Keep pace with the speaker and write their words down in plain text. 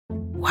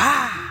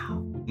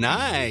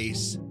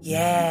Nice.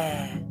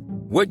 Yeah.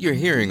 What you're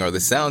hearing are the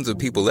sounds of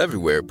people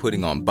everywhere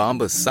putting on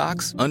Bombas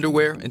socks,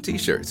 underwear, and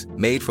T-shirts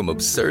made from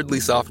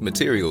absurdly soft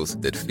materials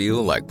that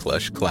feel like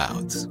plush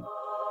clouds.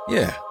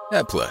 Yeah,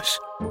 that plush.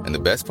 And the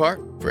best part?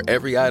 For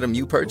every item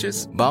you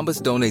purchase,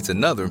 Bombas donates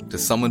another to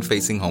someone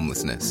facing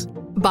homelessness.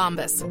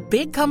 Bombas.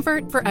 Big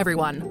comfort for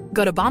everyone.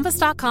 Go to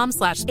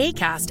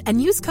bombas.com/ACAST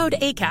and use code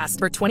ACAST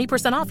for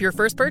 20% off your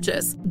first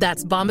purchase.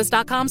 That's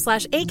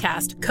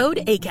bombas.com/ACAST.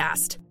 Code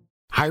ACAST.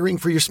 Hiring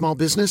for your small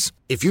business?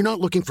 If you're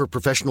not looking for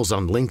professionals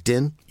on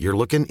LinkedIn, you're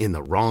looking in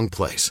the wrong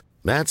place.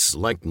 That's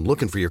like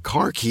looking for your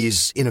car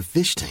keys in a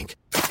fish tank.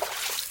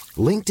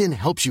 LinkedIn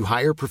helps you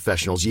hire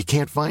professionals you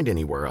can't find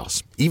anywhere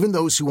else, even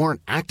those who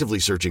aren't actively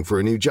searching for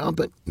a new job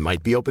but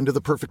might be open to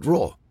the perfect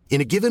role. In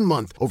a given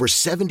month, over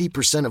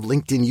 70% of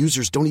LinkedIn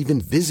users don't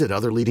even visit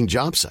other leading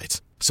job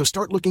sites. So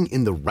start looking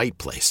in the right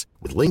place.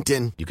 With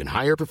LinkedIn, you can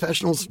hire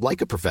professionals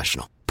like a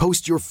professional.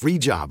 Post your free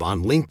job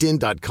on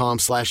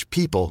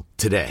linkedin.com/people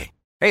today.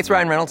 Hey, it's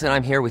Ryan Reynolds, and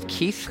I'm here with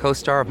Keith,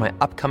 co-star of my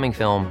upcoming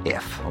film,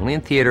 If, only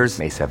in theaters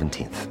May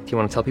 17th. Do you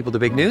want to tell people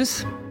the big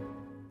news?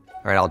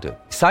 All right, I'll do it.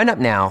 Sign up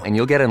now and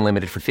you'll get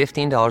unlimited for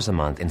 $15 a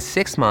month and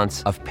 6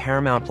 months of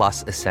Paramount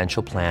Plus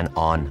Essential Plan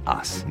on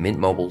us.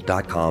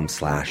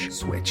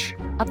 MintMobile.com/switch.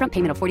 Upfront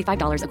payment of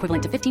 $45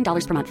 equivalent to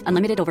 $15 per month.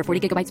 Unlimited over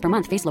 40 gigabytes per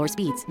month. Face lower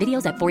speeds.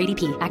 Videos at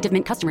 480p. Active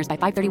Mint customers by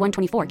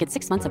 531.24 get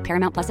 6 months of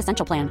Paramount Plus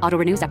Essential Plan. Auto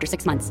renews after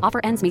 6 months.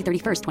 Offer ends May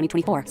 31st,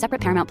 2024.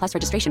 Separate Paramount Plus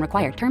registration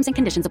required. Terms and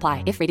conditions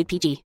apply if rated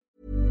PG.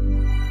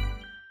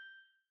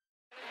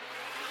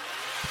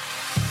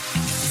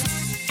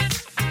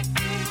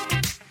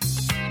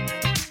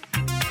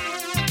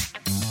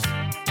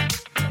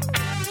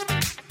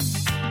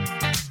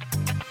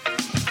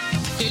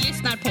 Du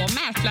lyssnar på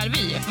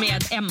Mäklarvy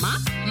med Emma,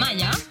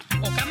 Maja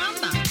och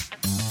Amanda.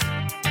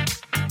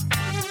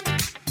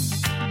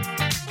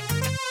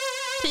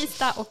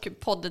 Tisdag och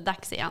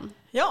podddags igen.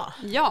 Ja,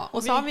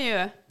 och så har vi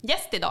ju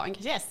gäst idag.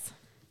 Yes.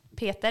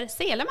 Peter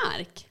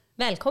Selemark.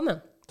 Välkommen.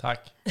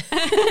 Tack.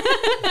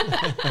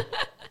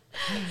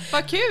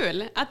 Vad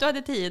kul att du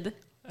hade tid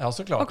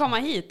såklart. att komma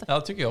hit.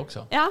 Ja, tycker jag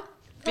också. Ja,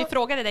 vi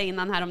frågade dig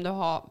innan här om du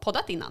har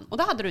poddat innan. Och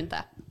det hade du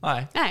inte.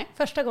 Nej.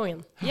 Första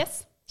gången.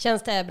 Yes.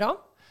 Känns det bra?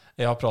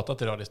 Jag har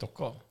pratat i Radio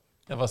Stockholm.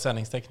 Jag var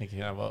sändningstekniker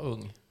när jag var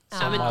ung.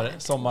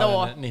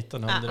 Sommaren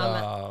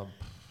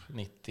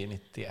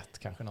 1990-91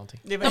 kanske någonting.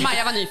 Då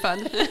Maja var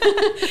nyfödd.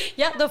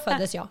 Ja, då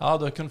föddes jag. Ja,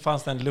 då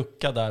fanns det en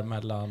lucka där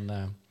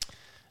mellan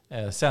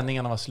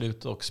sändningarna var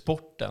slut och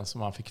sporten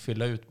som man fick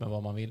fylla ut med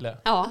vad man ville.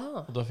 Ja.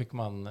 Och då fick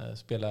man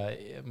spela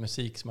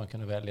musik som man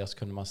kunde välja, så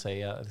kunde man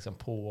säga liksom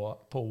på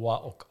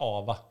och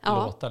ava,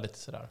 låta lite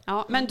sådär.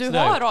 Ja, men du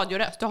har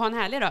radioröst, du har en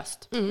härlig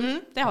röst.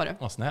 Det har du.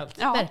 Vad snällt.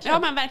 Ja,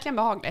 men verkligen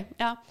behaglig.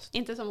 Ja,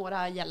 inte som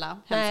våra gälla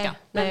hemska,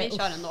 men vi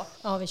kör ändå.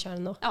 Ja, vi kör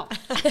ändå. Ja.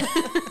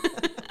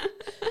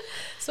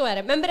 Så är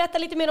det. Men berätta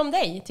lite mer om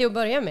dig till att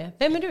börja med.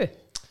 Vem är du?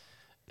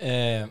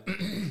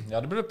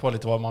 Ja, det beror på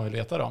lite vad man vill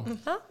veta då.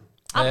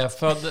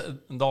 Född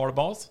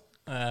Dalbas,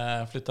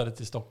 flyttade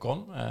till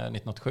Stockholm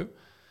 1987.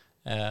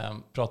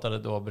 Pratade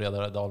då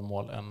bredare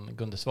dalmål än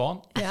Gunde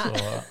Svan. Ja. Så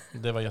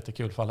det var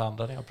jättekul för alla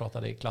andra när jag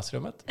pratade i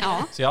klassrummet.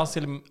 Ja. Så jag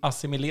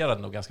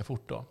assimilerade nog ganska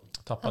fort då.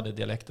 Tappade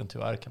dialekten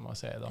tyvärr, kan man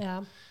säga idag.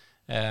 Ja.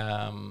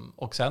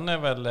 Och sen är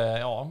väl,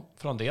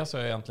 från det så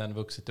har jag egentligen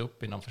vuxit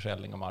upp inom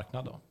försäljning och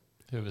marknad då.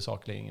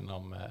 Huvudsakligen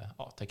inom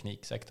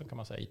tekniksektorn, kan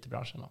man säga,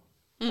 IT-branschen då.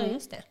 Ja,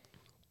 just det.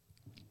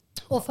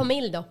 Och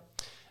familj då?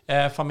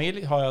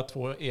 Familj har jag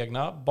 2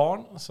 egna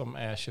barn som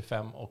är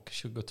 25 och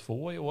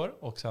 22 i år.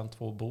 Och sen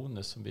 2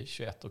 bonus som blir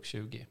 21 och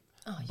 20.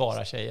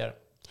 Bara tjejer.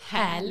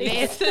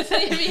 Härligt.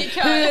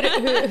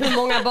 hur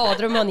många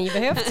badrum har ni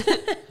behövt?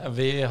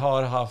 Vi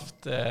har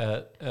haft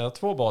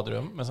 2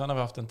 badrum, men sen har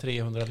vi haft en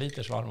 300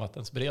 liters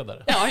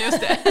varmvattensberedare. Ja,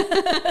 just det.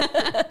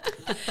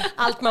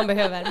 Allt man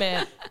behöver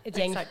med ett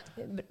gäng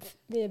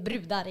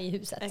brudar i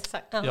huset.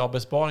 Exakt. Ja,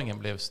 besparingen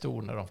blev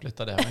stor när de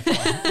flyttade hemifrån.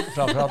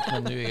 Framförallt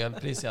med nu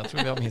elpriser. Jag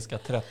tror vi har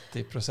minskat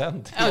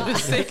 30%. Ja, du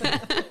ser.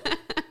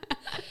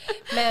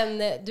 Men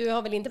du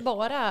har väl inte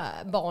bara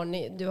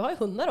barn, du har ju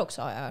hundar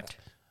också, har jag hört.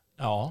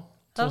 Ja,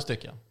 2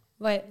 stycken.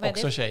 Vad är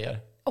också det? Tjejer.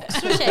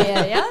 Också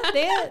tjejer, ja.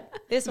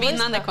 Det är så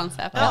vinnande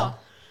koncept. Ja.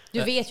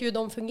 Du vet ju hur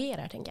de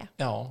fungerar, tänker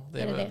jag. Ja,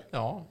 det är väl, det?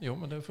 Ja, jo,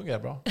 men det fungerar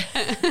bra.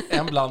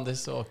 En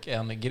blandis och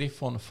en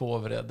Griffon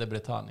Fauvre de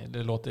Bretagne.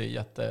 Det låter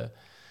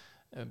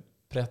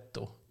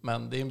jättepretto,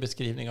 men det är en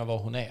beskrivning av vad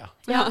hon är.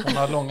 Ja. Hon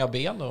har långa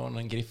ben och hon är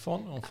en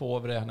Griffon. Hon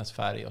Fauvre är hennes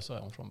färg och så är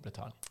hon från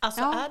Bretagne.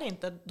 Alltså är det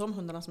inte de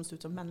hundarna som ser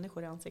ut som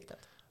människor i ansiktet?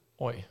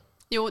 Oj.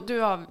 Jo, det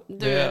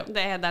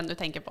är den du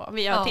tänker på.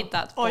 Vi har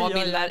tittat på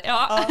bilder.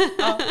 Ja.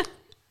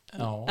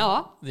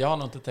 Jag har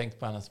nog inte tänkt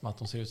på henne som att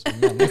hon ser ut som en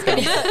människa.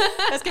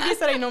 Jag ska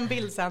visa dig någon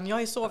bild sen.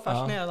 Jag är så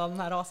fascinerad av den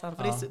här rasen.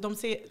 För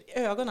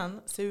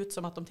ögonen ser ut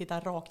som att de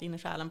tittar rakt in i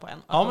själen på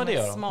en. Ja, men det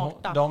gör de.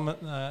 Smarta.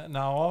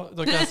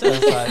 Då kan jag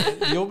säga så här.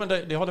 Jo, men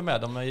det håller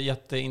med. De är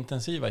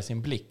jätteintensiva i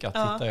sin blick att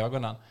titta i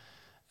ögonen.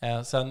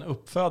 Sen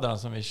uppfödaren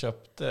som vi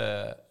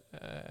köpte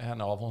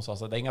henne av, hon sa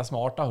så att det är inga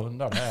smarta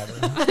hundar.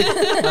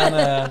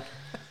 Men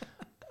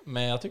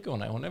Men jag tycker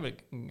hon är väl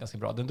ganska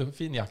bra. Det är en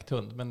fin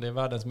jakthund, men det är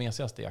världens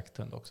mesigaste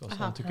jakthund också.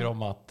 Så hon tycker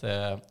om att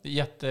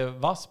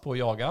jättevass på att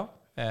jaga,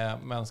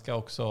 men ska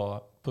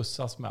också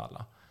pussas med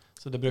alla.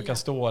 Så det brukar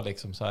stå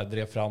liksom så här,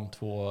 drev fram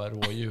 2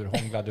 rådjur,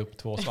 hånglade upp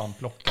 2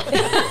 svampplockare.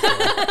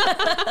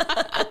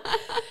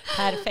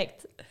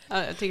 Perfekt.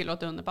 Ja, jag tycker det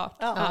låter underbart.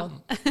 Ja,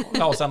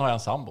 och sen har jag en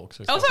sambo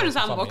också. Ja, och så har du en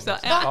sambo också.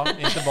 Ja,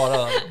 inte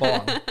bara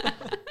barn.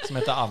 Som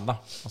heter Anna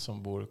och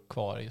som bor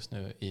kvar just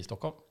nu i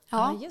Stockholm.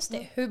 Ja, just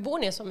det. Hur bor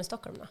ni som i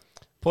Stockholm då?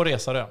 På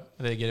Resarö,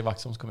 det ligger i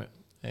Vaxholms kommun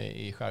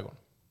i skärgården.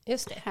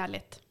 Just det.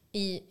 Härligt.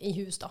 I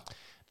hus då?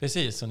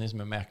 Precis, så ni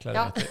som är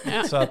mäklare vet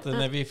det. Så att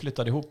när vi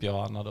flyttade ihop, jag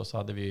och Anna, då, så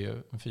hade vi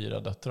ju 4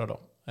 döttrar då.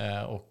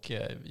 Och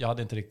jag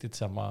hade inte riktigt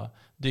samma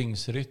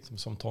dygnsrytm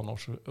som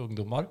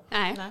tonårsungdomar.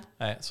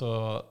 Nej,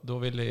 så då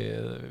ville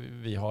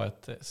vi ha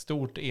ett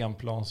stort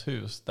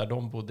enplanshus där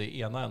de bodde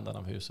i ena änden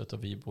av huset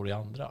och vi bor i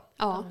andra.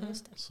 Ja,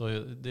 just det. Så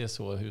det är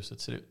så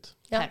huset ser ut.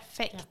 Ja.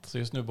 Perfekt. Så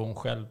just nu bor hon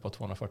själv på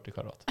 240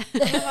 kvadrat. Det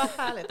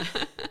var härligt.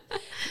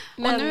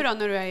 Men, och nu då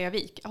när du är i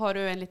Ö-vik, har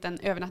du en liten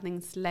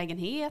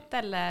övernattningslägenhet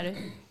eller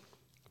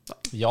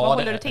vad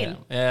håller du till?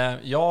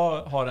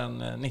 Jag har en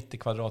 90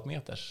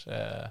 kvadratmeters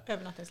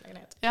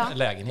Övernattningslägenhet.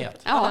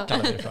 lägenhet. Ja.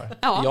 Kallar vi det för.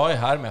 Ja. Jag är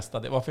här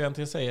mestadels. Varför jag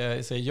inte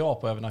säger ja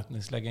på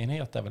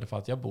övernattningslägenhet är väl för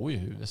att jag bor ju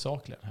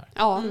huvudsakligen här.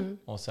 Ja.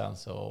 Och sen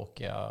så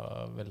åker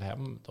jag väl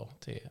hem då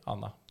till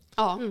Anna.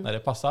 Ja. När det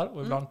passar.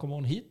 Och ibland kommer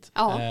hon hit.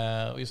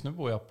 Ja. Och just nu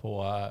bor jag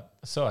på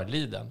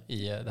Sörliden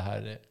i det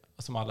här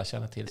som alla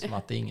känner till som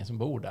att det är ingen som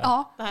bor där.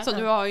 Ja, så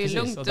du har ju Precis,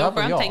 lugnt och och där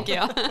bor skönt jag. tänker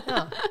jag.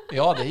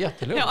 Ja, det är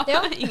jättelugnt.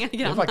 Ja, inga Det är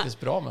grannar. faktiskt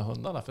bra med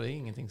hundarna för det är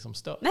ingenting som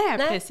stör. Nej,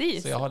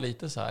 precis. Så jag har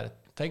lite så här,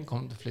 tänk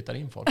om du flyttar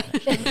in folk.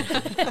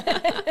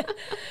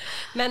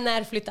 Men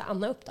när flyttar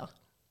Anna upp då?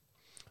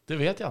 Det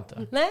vet jag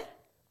inte. Nej.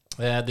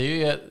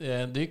 Det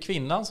är ju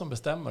kvinnan som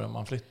bestämmer om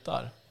man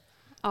flyttar.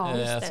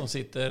 Ja, som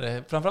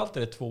sitter, framförallt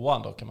är det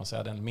 2:an då kan man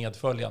säga, den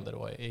medföljande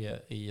då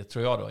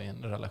tror jag då i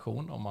en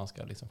relation om man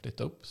ska liksom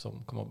flytta upp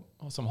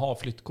som har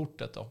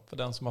flyttkortet då. För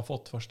den som har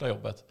fått första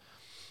jobbet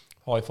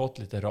har ju fått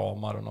lite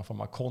ramar och någon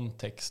form av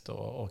kontext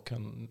och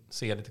kan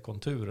se lite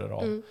konturer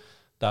av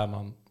där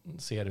man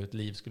ser hur ett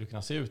liv skulle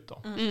kunna se ut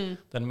då.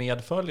 Den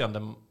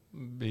medföljande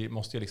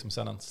måste ju liksom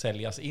sedan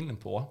säljas in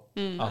på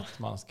att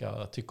man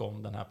ska tycka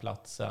om den här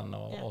platsen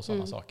och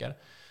sådana saker.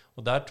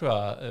 Och där tror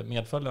jag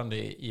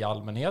medföljande i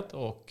allmänhet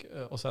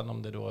och sen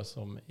om det då är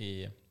som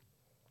i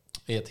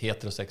ett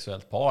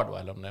heterosexuellt par då,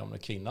 eller om det är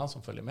kvinnan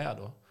som följer med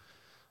då,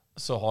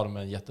 så har de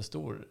en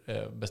jättestor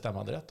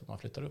bestämmande rätt om man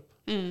flyttar upp.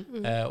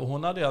 Och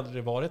hon hade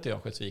aldrig varit i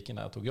Örnsköldsviken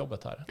när jag tog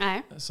jobbet här.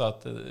 Nej. Så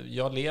att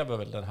jag lever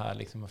väl den här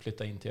liksom att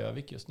flytta in till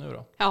Ö-vik just nu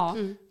då. Ja.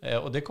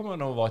 Och det kommer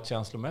nog vara ett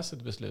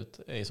känslomässigt beslut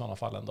i sådana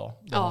fall en dag.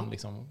 Där hon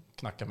liksom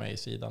knackar mig i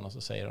sidan och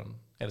så säger hon,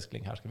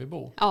 älskling, här ska vi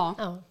bo.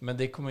 Ja. Men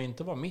det kommer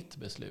inte vara mitt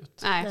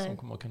beslut som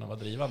kommer att kunna vara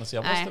drivande. Så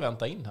jag måste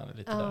vänta in henne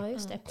lite där.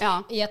 Just det.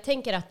 Ja. Jag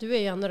tänker att du är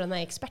ju ändå den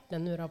här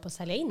experten nu då på att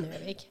sälja in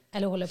Ö-vik.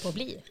 Eller håller på att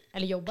bli.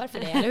 Eller jobbar för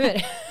det, eller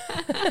hur?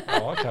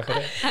 Ja, kanske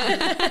det.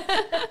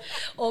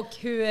 Och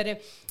hur...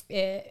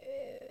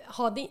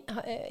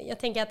 jag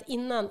tänker att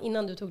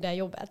innan du tog det här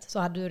jobbet så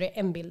hade du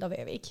en bild av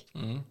Ö-vik.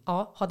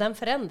 Ja, har den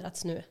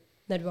förändrats nu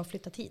när du har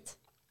flyttat hit?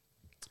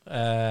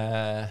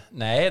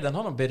 Nej, den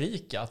har nog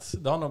berikats.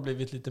 Det har nog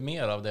blivit lite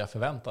mer av det jag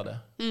förväntade.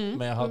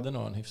 Men jag hade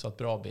nog en hyfsat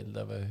bra bild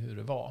över hur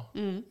det var.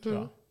 Tror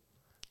jag.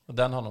 Och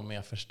den har nog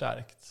mer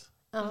förstärkts.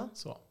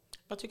 Så.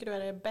 Vad tycker du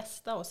är det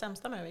bästa och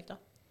sämsta med Ö-vik då?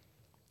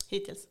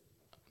 Hittills?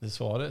 Det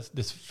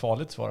är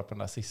farligt att svara på den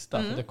där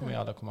sista, för det kommer ju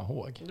alla komma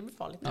ihåg. Det blir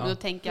farligt. Ja. Då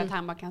tänker jag att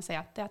han bara kan säga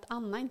att det är att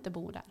Anna inte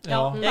bor där.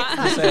 Ja,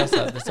 det säger så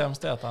här, det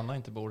sämsta är att Anna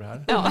inte bor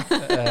här. Ja.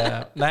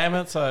 Nej,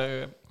 men så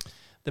här,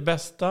 det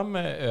bästa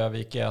med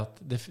Ö-vik är att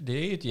det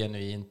är ju ett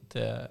genuint...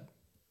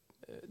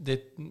 Det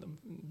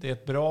är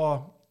ett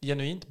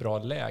genuint bra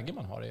läge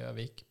man har i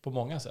Ö-vik på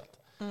många sätt.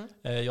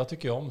 Jag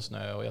tycker om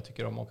snö och jag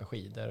tycker om att åka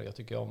skidor och jag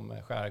tycker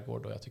om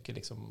skärgård och jag tycker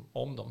liksom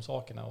om de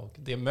sakerna. Och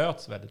det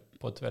möts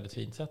på ett väldigt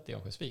fint sätt i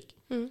Örnsköldsvik.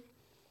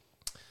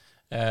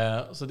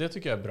 Så det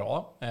tycker jag är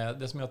bra.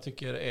 Det som jag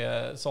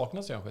tycker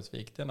saknas i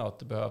Örnsköldsvik, det är att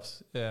det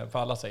behövs, för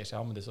alla säger så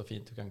här, men det är så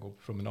fint, du kan gå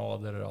på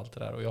promenader och allt det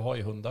där. Och jag har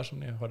ju hundar som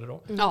ni hörde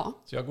då. Ja.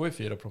 Så jag går ju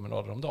 4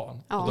 promenader om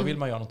dagen. Och då vill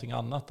man göra någonting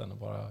annat än att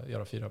bara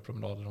göra 4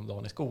 promenader om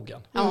dagen i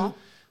skogen.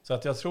 Så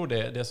att jag tror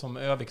det som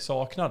Ö-vik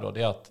saknar då,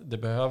 det är att det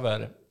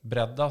behöver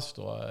breddas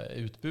då,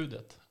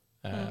 utbudet.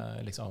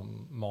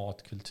 Liksom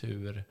mat,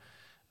 kultur,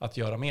 att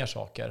göra mer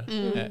saker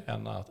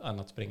än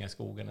att springa i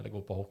skogen eller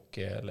gå på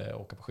hockey eller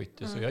åka på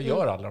skytte. Så jag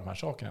gör alla de här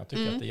sakarna. Jag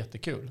tycker att det är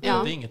jättekul. Det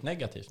är inget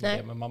negativt med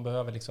det, men man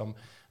behöver liksom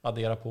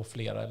addera på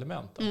flera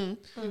element.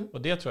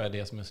 Och det tror jag är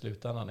det som i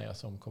slutändan är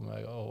som kommer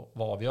att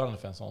vara avgörande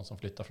för en sån som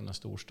flyttar från en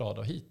storstad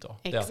och hit då.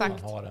 Det är att man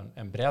har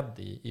en bredd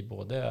i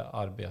både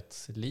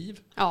arbetsliv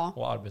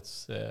och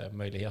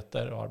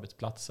arbetsmöjligheter och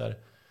arbetsplatser.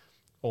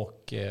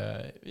 Och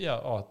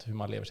hur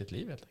man lever sitt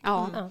liv helt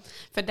enkelt.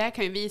 För där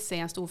kan ju vi se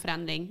en stor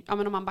förändring. Ja,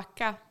 men om man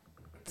backar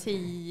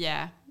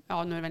 10, nu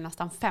är det väl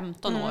nästan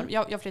 15 år.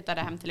 Jag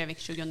flyttade hem till Ö-vik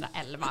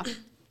 2011.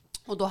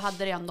 Och då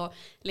hade det ändå,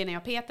 Linnea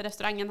och Peter,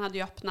 restaurangen hade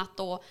ju öppnat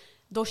och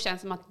då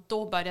känns det som att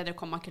då började det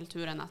komma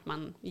kulturen att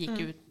man gick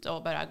ut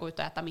och började gå ut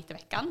och äta mitt i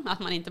veckan. Att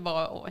man inte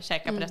bara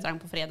käkar på restaurang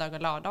på fredagar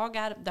och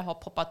lördagar. Det har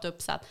poppat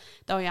upp så att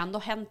det har ju ändå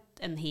hänt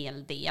en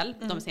hel del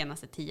de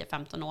senaste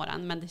 10-15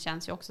 åren. Men det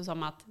känns ju också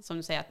som att, som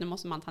du säger, att nu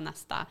måste man ta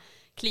nästa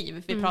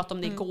kliv. Vi pratade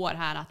om det igår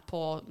här att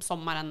på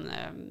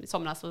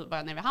somras så var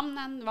jag nere vid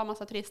hamnen. Det var en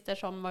massa turister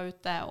som var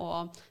ute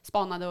och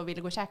spanade och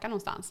ville gå och käka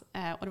någonstans.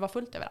 Och det var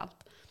fullt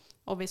överallt.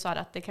 Och vi sa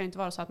att det kan ju inte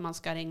vara så att man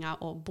ska ringa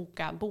och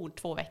boka bord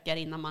 2 veckor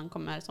innan man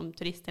kommer som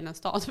turist till en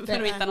stad för att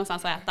hitta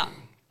någonstans att äta.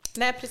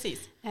 Nej,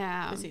 precis.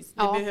 Det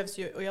behövs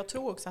ju, och jag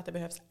tror också att det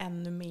behövs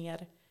ännu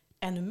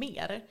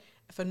mer.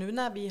 För nu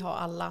när vi har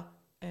alla,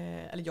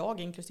 eller jag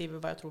inklusive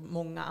vad jag tror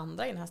många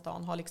andra i den här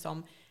stan har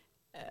liksom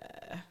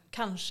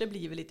kanske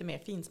blivit lite mer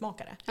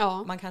finsmakare.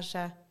 Ja. Man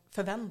kanske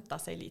förväntar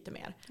sig lite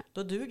mer.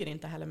 Då duger det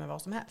inte heller med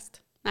vad som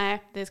helst.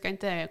 Nej, det ska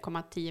inte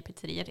komma 10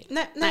 pizzerior till.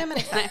 Nej, men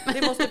exakt.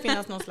 Det måste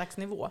finnas någon slags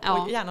nivå.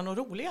 Ja. Och gärna något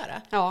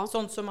roligare. Ja.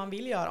 Sånt som man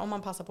vill göra. Om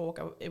man passar på att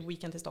åka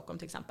weekend till Stockholm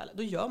till exempel.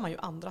 Då gör man ju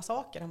andra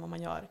saker än vad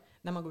man gör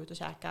när man går ut och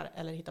käkar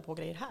eller hittar på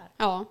grejer här.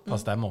 Ja.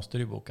 Fast där måste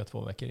du boka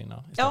 2 veckor innan.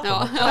 I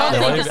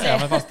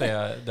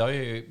det har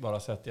ju bara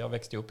sett. Jag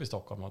växte upp i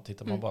Stockholm och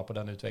tittar bara på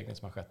den utveckling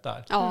som har skett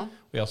där. Ja.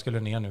 Och jag skulle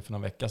ner nu för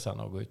någon vecka sedan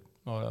och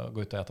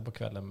gå ut och äta på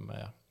kvällen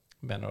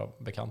med några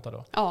bekanta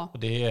då. Ja. Och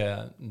det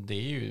är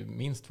ju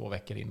minst 2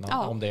 veckor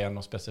innan om det är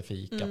några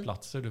specifika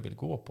platser du vill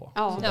gå på.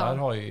 Ja. Så där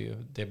har ju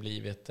det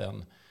blivit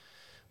en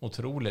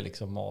otrolig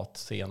liksom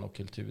matscen och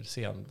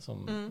kulturscen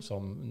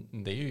som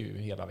det är ju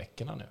hela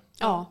veckorna nu.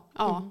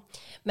 Ja.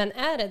 Men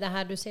är det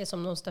här du ser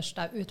som de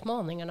största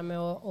utmaningarna med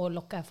att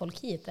locka folk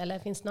hit? Eller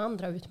finns det några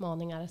andra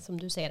utmaningar som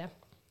du ser det?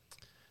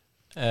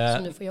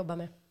 Som du får jobba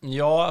med?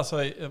 Ja, alltså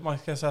man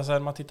kan säga så här,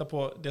 man tittar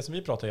på det som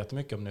vi pratar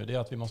jättemycket om nu, det är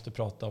att vi måste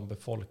prata om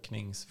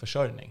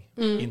befolkningsförsörjning,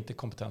 inte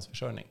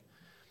kompetensförsörjning.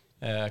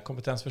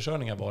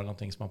 Kompetensförsörjning har varit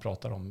någonting som man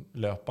pratar om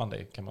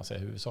löpande, kan man säga,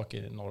 huvudsak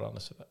i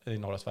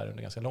norra Sverige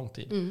under ganska lång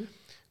tid.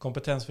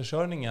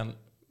 Kompetensförsörjningen,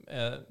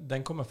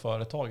 den kommer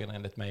företagen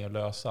enligt mig att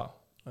lösa.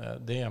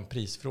 Det är en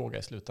prisfråga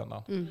i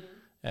slutändan.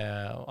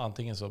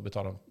 Antingen så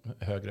betalar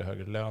de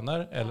högre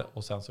löner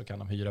och sen så kan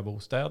de hyra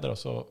bostäder och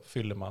så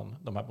fyller man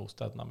de här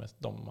bostäderna med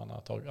de man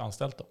har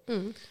anställt då.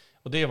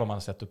 Och det är vad man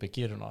har sett upp i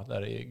Kiruna,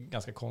 där det är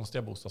ganska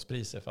konstiga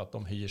bostadspriser för att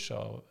de hyrs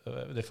av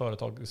det är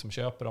företag som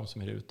köper dem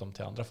som hyr ut dem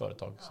till andra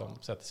företag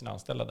som sätter sina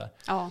anställda där.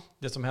 Ja.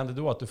 Det som händer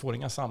då är att du får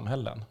inga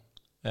samhällen.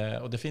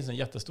 Och det finns en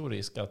jättestor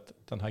risk att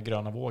den här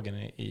gröna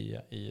vågen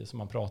som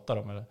man pratar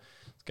om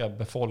ska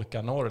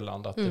befolka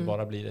Norrland, att det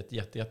bara blir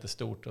ett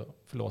jättestort,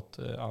 förlåt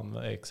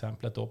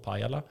exemplet då,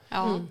 Pajala.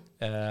 Ja.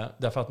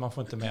 Därför att man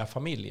får inte med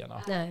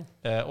familjerna.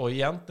 Och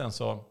egentligen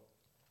så,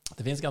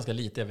 det finns ganska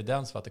lite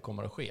evidens för att det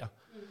kommer att ske.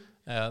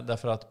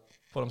 Därför att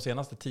på de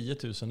senaste 10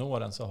 000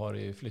 åren så har det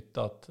ju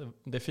flyttat,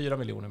 det är 4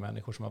 miljoner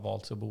människor som har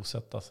valt att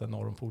bosätta sig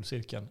norr om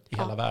polcirkeln i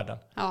hela världen.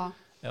 Ja.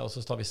 Och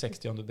så tar vi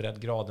 60:e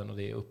breddgraden och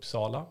det är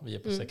Uppsala, vi är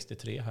på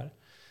 63 här.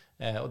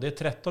 Och det är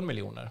 13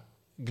 miljoner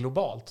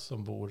globalt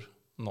som bor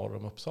norr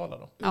om Uppsala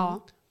då. Ja.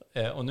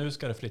 Och nu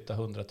ska det flytta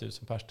 100 000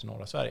 pers till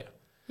norra Sverige.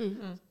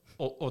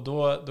 Och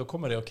då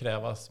kommer det att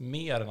krävas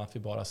mer än att vi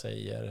bara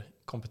säger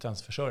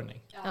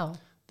kompetensförsörjning. Ja.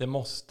 Det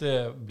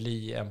måste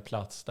bli en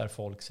plats där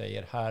folk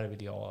säger, här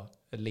vill jag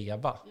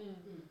leva.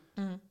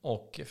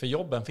 Och för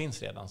jobben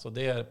finns redan, så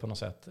det är på något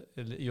sätt,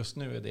 just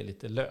nu är det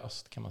lite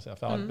löst kan man säga,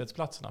 för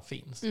arbetsplatserna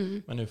finns.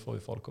 Men nu får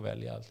ju folk att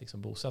välja att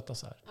liksom bosätta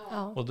sig här.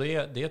 Ja. Och det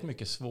är ett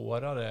mycket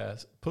svårare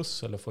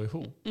pussel att få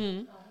ihop.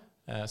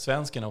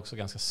 Svensken är också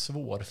ganska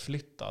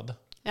svårflyttad.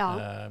 Ja.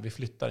 Vi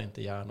flyttar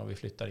inte gärna och vi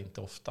flyttar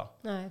inte ofta.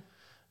 Nej.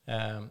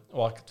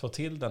 Och att få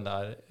till den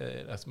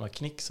där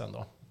knixen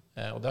då.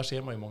 Och där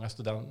ser man ju många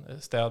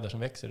städer som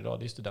växer idag.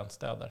 Det är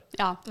studentstäder.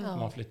 Ja. Om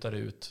man flyttar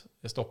ut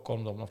i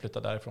Stockholm, om man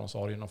flyttar därifrån så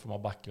har det ju någon form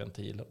av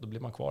backventil. Och då blir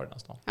man kvar i den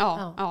stan.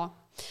 Ja.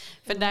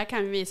 För där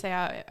kan vi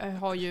säga,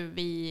 har ju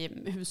vi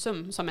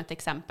Husum som ett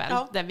exempel.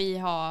 Ja. Där vi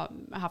har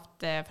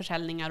haft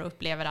försäljningar och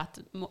upplever att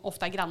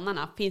ofta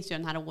grannarna finns ju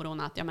den här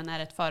oron att är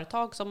det ett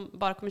företag som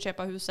bara kommer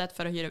köpa huset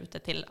för att hyra ut det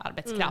till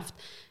arbetskraft.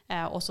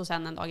 Och så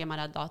sen en dag är man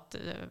rädd att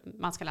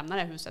man ska lämna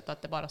det huset och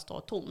att det bara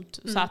står tomt.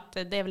 Så att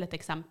det är väl ett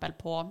exempel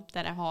på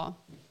där det har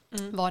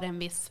varit en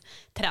viss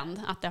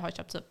trend att det har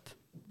köpts upp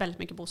väldigt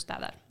mycket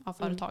bostäder av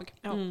företag.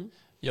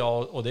 Ja,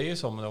 och det är ju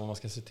som om man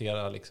ska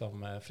citera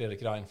liksom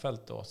Fredrik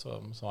Reinfeldt då,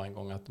 som sa en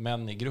gång att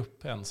män i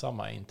grupp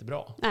ensamma är inte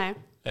bra. Nej.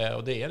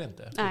 Och det är det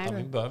inte. Utan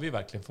vi behöver ju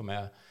verkligen få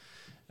med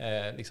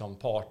liksom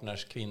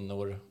partners,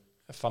 kvinnor,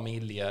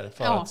 familjer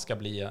för att det ska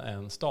bli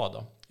en stad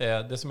då.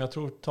 Det som jag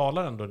tror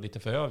talar ändå lite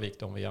för Ö-vik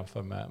då, om vi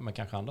jämför med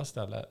kanske andra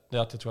ställen, det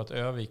är att jag tror att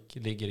Ö-vik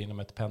ligger inom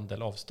ett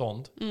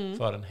pendelavstånd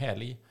för en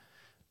helg.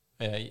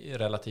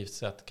 Relativt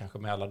sett kanske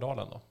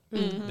Mälardalen då.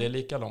 Det är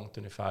lika långt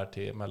ungefär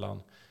till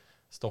mellan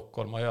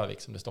Stockholm och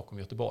Ö-viks som det är Stockholm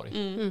och Göteborg.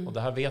 Och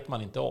det här vet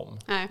man inte om.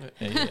 Nej.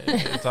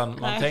 Utan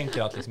man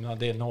tänker att liksom,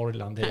 det är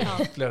Norrland, det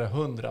är flera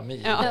 100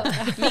 mil. Ja.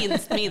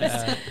 Minst.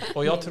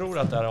 Och jag tror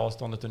att det här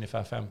avståndet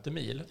ungefär 50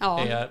 mil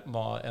är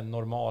vad en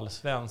normal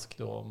svensk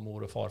då,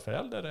 mor- och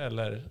farförälder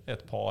eller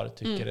ett par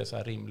tycker det är så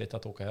här rimligt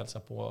att åka och hälsa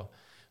på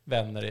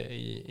vänner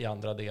i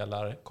andra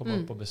delar, komma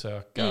upp och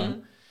besöka.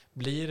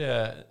 Blir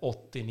det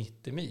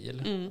 80-90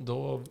 mil,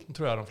 då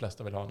tror jag de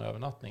flesta vill ha en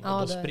övernattning. Ja,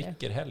 och då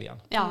spricker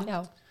helgen.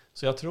 Ja.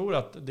 Så jag tror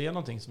att det är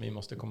någonting som vi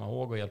måste komma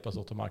ihåg och hjälpas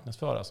åt att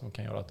marknadsföra, som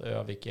kan göra att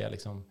Ö-vik är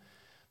liksom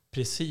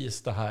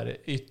precis det här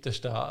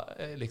yttersta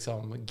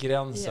liksom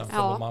gränsen för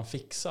vad man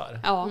fixar.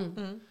 Ja.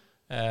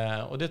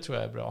 Och det tror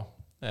jag är bra.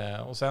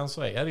 Och sen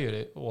så är det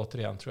ju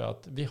återigen, tror jag,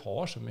 att vi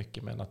har så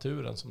mycket med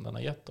naturen som den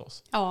har gett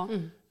oss. Ja.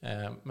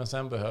 Men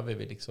sen behöver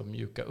vi liksom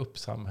mjuka upp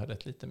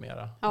samhället lite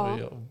mera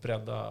och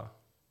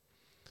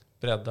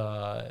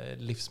bredda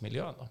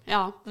livsmiljön då.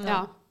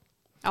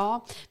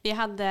 Ja, vi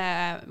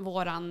hade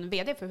våran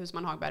vd för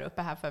Husman Hagberg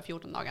uppe här för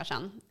 14 dagar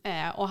sedan.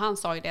 Och han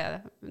sa ju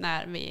det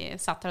när vi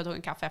satt här och tog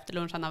en kaffe efter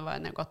lunchen när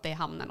vi gått i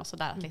hamnen och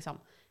sådär. Liksom,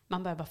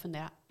 man börjar bara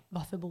fundera,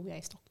 varför bor jag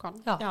i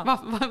Stockholm?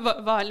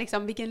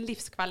 Liksom, vilken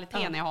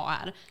livskvalitet jag har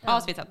här. Ja,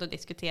 så vi satt och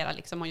diskuterade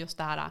liksom, och just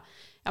det här,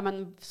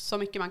 men så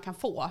mycket man kan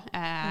få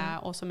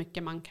och så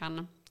mycket man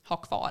kan ha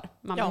kvar.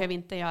 Man behöver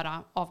inte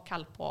göra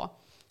avkall på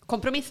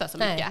kompromissa så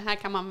mycket. Här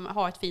kan man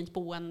ha ett fint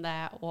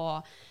boende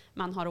och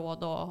man har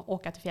råd att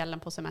åka till fjällen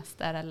på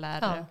semester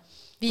eller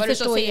vi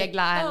förstår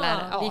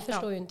segla. Vi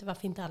förstår ju inte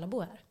varför inte alla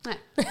bor här.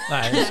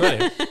 Nej, så är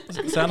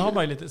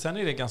det. Sen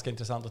är det ganska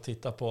intressant att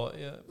titta på,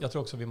 jag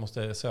tror också vi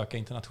måste söka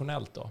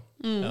internationellt då.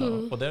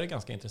 Och det är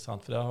ganska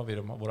intressant, för där har vi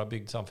våra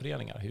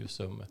bygdsamföreningar,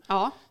 Husum,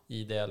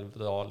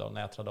 Idälvdal och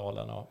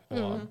Nätradalen och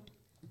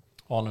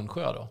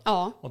Anundsjö då.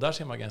 Och där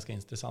ser man ganska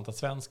intressant att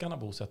svenskarna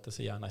bosätter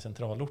sig gärna i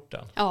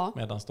centralorten.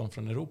 Medan de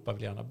från Europa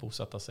vill gärna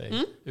bosätta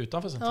sig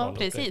utanför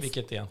centralorten.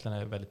 Vilket egentligen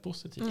är väldigt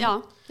positivt.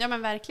 Ja,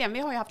 men verkligen. Vi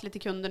har ju haft lite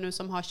kunder nu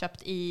som har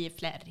köpt i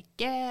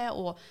Flärke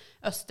och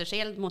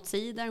Österseld mot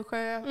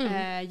Sidensjö,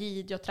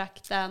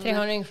 Gideå-trakten.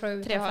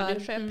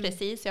 Trehörningsjö,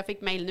 precis. Jag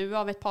fick mejl nu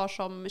av ett par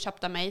som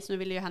köpte mig, så nu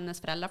vill ju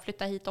hennes föräldrar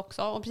flytta hit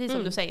också. Och precis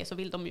som du säger så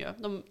vill de ju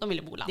bo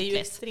lantligt. Det är ju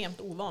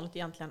extremt ovanligt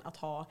egentligen att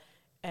ha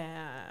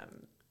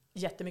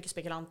jättemycket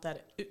spekulanter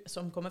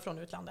som kommer från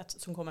utlandet,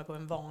 som kommer på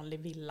en vanlig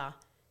villa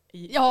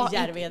i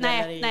Järved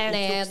eller i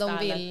Nej, de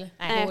vill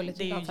gå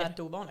lite utanför. Det är ju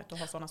jätteovanligt att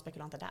ha sådana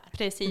spekulanter där.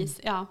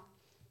 Precis,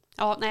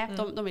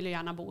 de vill ju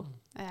gärna bo. Och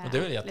det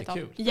är väl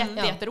jättekul.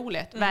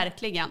 Jätteroligt,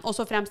 verkligen. Och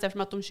så främst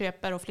eftersom att de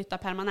köper och flyttar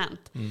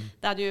permanent.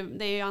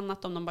 Det är ju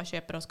annat om de bara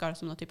köper och ska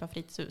som någon typ av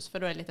fritidshus, för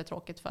då är det lite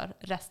tråkigt för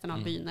resten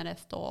av byn när det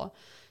står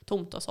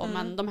tomt och så.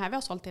 Men de här vi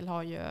har sålt till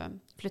har ju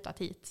flyttat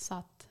hit, så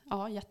att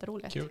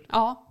jätteroligt. Kul.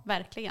 Ja,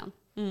 verkligen.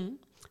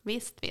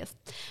 Visst.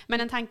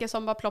 Men en tanke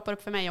som bara ploppar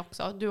upp för mig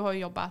också. Du har ju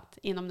jobbat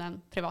inom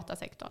den privata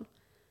sektorn.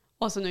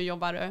 Och så nu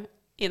jobbar du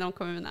inom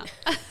kommunen.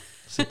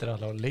 Sitter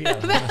alla och ler med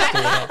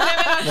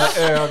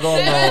ögon och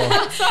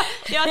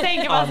jag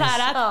tänker bara så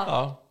här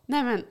att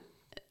nej, men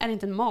är det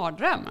inte en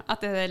mardröm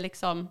att det är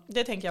liksom...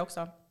 Det tänker jag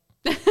också.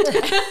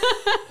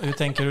 Hur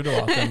tänker du då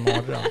att det är en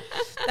mardröm?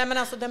 Nej, men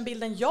alltså den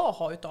bilden jag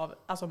har utav,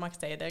 alltså Max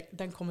säger,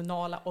 den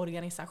kommunala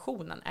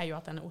organisationen är ju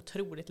att den är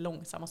otroligt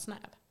långsam och snäv.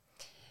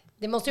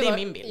 Det måste ju vara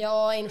min bild.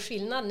 Ja, en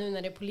skillnad nu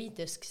när det är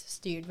politiskt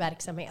styrd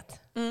verksamhet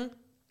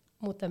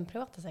mot den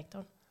privata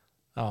sektorn.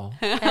 Ja.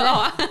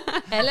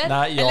 Eller?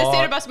 Nej, eller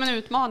ser du bara som en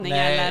utmaning?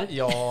 Eller?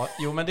 Ja,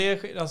 jo, men det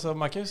är, alltså,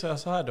 man kan ju säga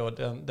så här då,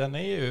 den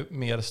är ju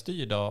mer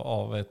styrd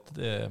av ett,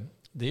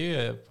 det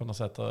är ju på något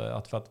sätt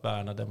att för att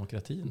värna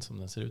demokratin som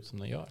den ser ut som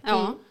den gör.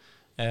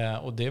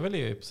 Och det är väl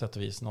ju på sätt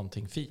och vis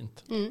någonting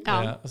fint.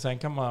 Sen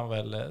kan man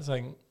väl,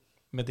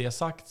 med det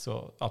sagt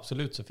så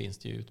absolut så finns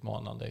det ju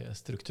utmanande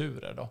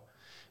strukturer då.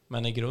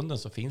 Men i grunden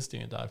så finns det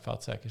ju där för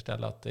att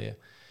säkerställa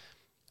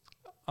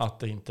att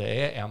det inte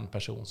är en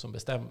person som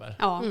bestämmer.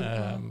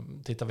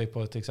 Tittar vi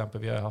på till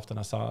exempel, vi har haft den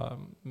här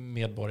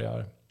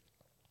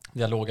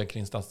medborgardialogen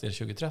kring stadsdel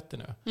 2030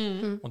 nu.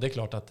 Och det är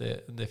klart att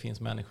det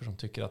finns människor som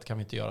tycker att kan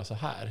vi inte göra så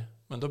här?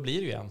 Men då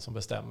blir det ju en som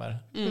bestämmer.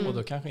 Och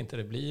då kanske inte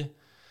det blir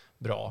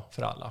bra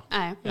för alla.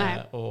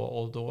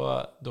 Och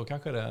då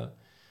kanske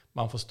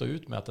man får stå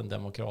ut med att den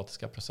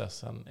demokratiska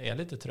processen är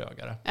lite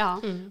trögare.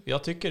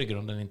 Jag tycker i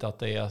grunden inte att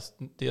det är...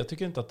 Jag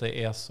tycker inte att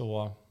det är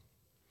så...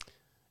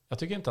 Jag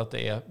tycker inte att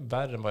det är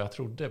värre än vad jag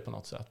trodde på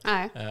något sätt.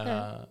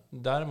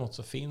 Däremot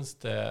så finns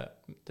det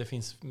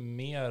finns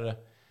mer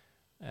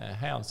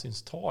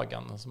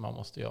hänsynstaganden som man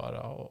måste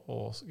göra.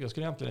 Och jag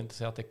skulle egentligen inte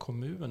säga att det är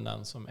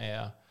kommunen som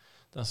är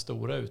den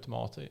stora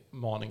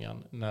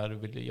utmaningen när du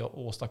vill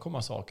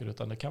åstadkomma saker,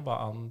 utan det kan vara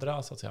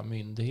andra så att säga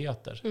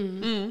myndigheter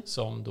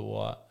som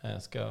då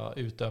ska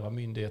utöva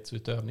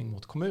myndighetsutövning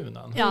mot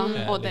kommunen.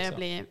 Och det liksom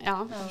blir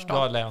du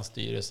har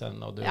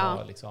länsstyrelsen och du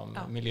har liksom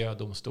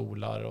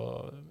miljödomstolar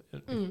och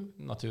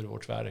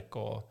naturvårdsverk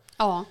och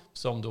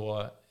som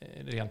då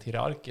rent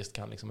hierarkiskt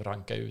kan liksom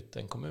ranka ut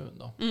en kommun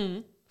då.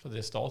 För det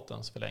är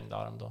statens förlängda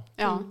arm då.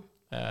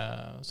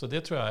 Så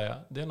det tror jag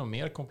det är nog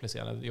mer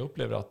komplicerat. Jag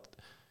upplever att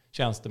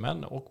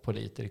tjänstemän och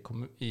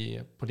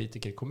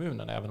politiker i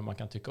kommunen, även om man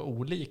kan tycka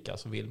olika,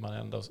 så vill man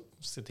ändå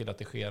se till att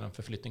det sker en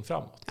förflyttning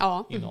framåt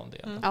i någon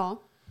del. Ja,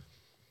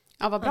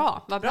 vad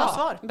bra. Vad bra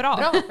svar.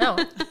 Bra. Ja.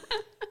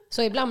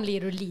 Så ibland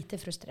blir du lite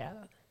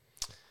frustrerad.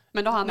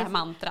 Men då har han det här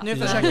mantrat. Nu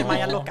försöker man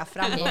ju locka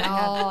fram det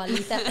här. Ja,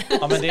 lite.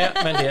 Ja,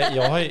 men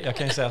jag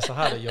kan ju säga så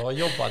här, jag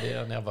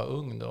jobbade när jag var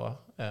ung då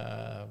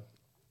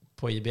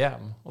på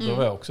IBM, och då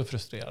var jag också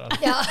frustrerad.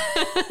 Ja.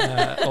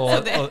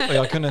 Och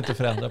jag kunde inte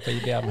förändra på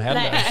IBM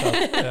heller. Så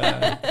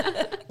att,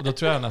 och då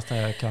tror jag nästan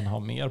jag kan ha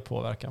mer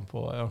påverkan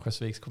på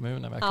Örnsköldsviks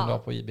kommun än jag kan ha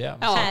på IBM.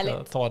 Ja, så att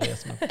jag tar det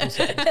som en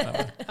positivt med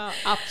mig. Ja,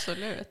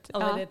 absolut. Ja,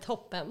 men det är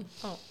toppen.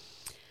 Ja.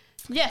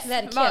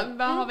 Yes,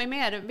 vad har vi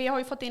mer? Vi har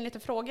ju fått in lite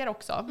frågor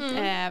också.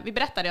 Vi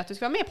berättade att du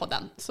ska vara med på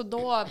den. Så då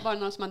var det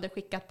någon som hade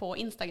skickat på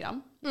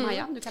Instagram.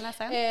 Maja, du kan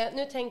läsa den.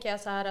 Nu tänker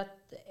jag så här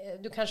att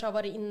du kanske har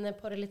varit inne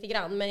på det lite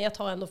grann, men jag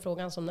tar ändå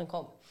frågan som den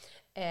kom.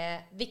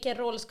 Vilken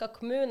roll ska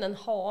kommunen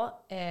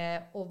ha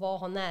och vad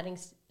har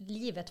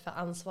näringslivet för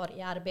ansvar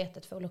i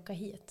arbetet för att locka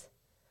hit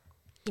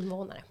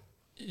invånare?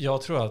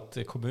 Jag tror att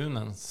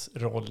kommunens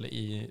roll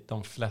i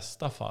de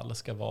flesta fall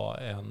ska vara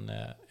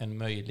en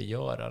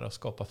möjliggörare och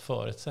skapa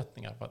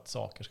förutsättningar för att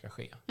saker ska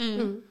ske.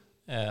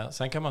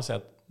 Sen kan man säga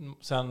att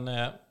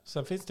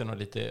sen finns det nog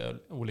lite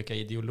olika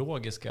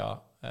ideologiska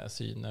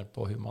syner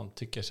på hur man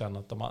tycker sen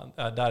att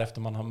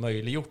därefter man har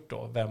möjliggjort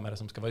då, vem är det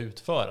som ska vara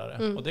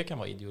utförare. Och det kan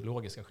vara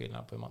ideologiska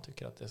skillnader på hur man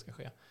tycker att det ska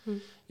ske.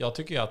 Jag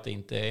tycker att det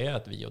inte är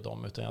ett vi och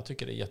dem, utan jag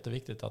tycker det är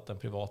jätteviktigt att den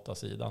privata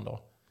sidan då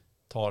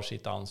tar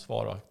sitt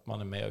ansvar och att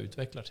man är med och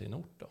utvecklar sin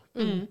ort då.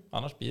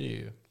 Annars blir det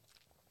ju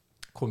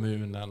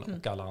kommunen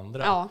och alla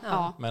andra.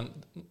 Ja.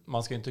 Men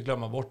man ska inte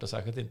glömma bort det,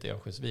 särskilt inte i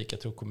Örnsköldsvik.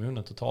 Jag tror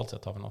kommunen totalt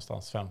sett har vi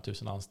någonstans 5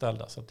 000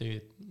 anställda. Så det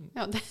är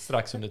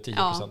strax under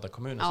 10% av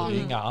kommunen. Så det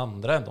är inga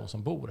andra än de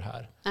som bor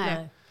här.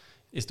 Nej.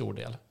 I stor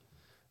del.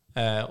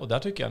 Och där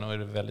tycker jag nog är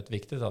det väldigt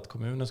viktigt att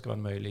kommunen ska vara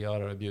en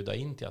möjliggörare och bjuda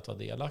in till att vara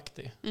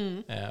delaktig.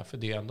 För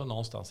det är ändå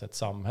någonstans ett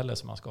samhälle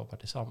som man skapar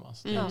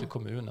tillsammans. Det är inte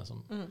kommunen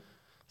som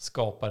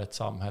skapar ett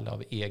samhälle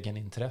av egen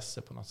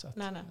intresse på något sätt.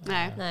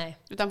 Nej.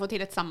 Utan få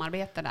till ett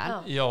samarbete där.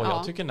 Ja,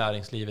 jag tycker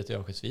näringslivet i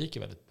Örnsköldsvik är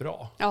väldigt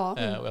bra.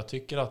 Och jag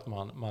tycker att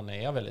man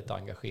är väldigt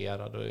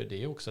engagerad, och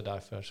det är också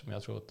därför som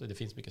jag tror att det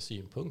finns mycket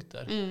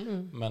synpunkter.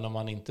 Men om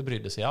man inte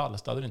brydde sig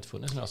alls, då hade det inte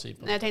funnits några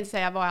synpunkter. Jag tänkte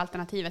säga, vad är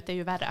alternativet? Det är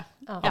ju värre.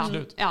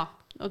 Absolut. Ja.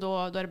 Och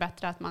då är det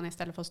bättre att man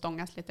istället får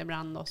stångas lite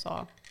ibland, och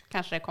så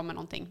kanske det kommer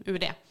någonting ur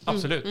det.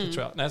 Absolut, det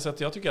tror jag. Nej, så att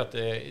jag tycker att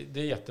det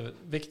är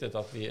jätteviktigt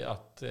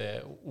att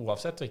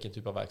oavsett vilken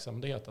typ av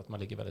verksamhet, att man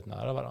ligger väldigt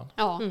nära varandra.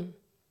 Ja.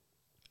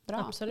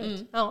 Bra.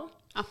 Absolut. Ja.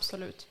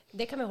 Absolut.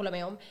 Det kan vi hålla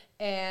med om.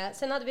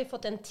 Sen hade vi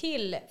fått en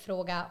till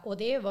fråga, och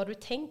det är vad du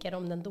tänker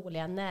om den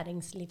dåliga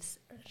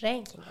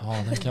näringslivsrankingen.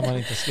 Ja, den kan man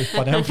inte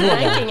slippa den frågan.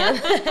 Rankingen.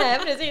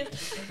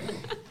 Precis.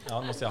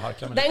 Ja, måste jag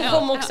harkla med den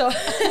kom också.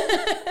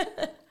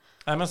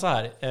 Nej, men så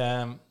här.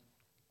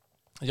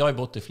 Jag har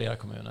bott i flera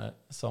kommuner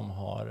som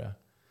har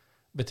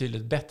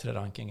betydligt bättre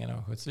ranking än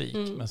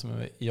Örnsköldsvik. Men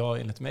som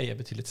enligt mig är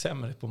betydligt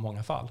sämre på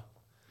många fall.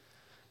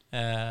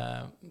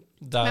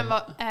 Men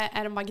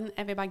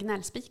är vi bara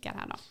gnällspikar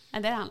här då?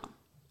 Är det handlar om?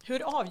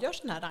 Hur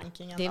avgörs den här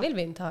rankingen? Det vill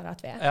vi inte höra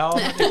att vi är. Ja,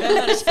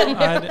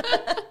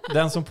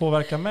 den som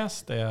påverkar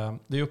mest det är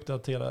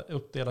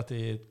uppdelat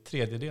i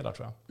tredjedelar,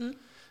 tror jag.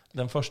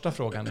 Den första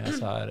frågan är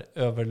så här: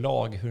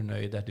 överlag, hur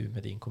nöjd är du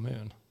med din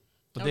kommun?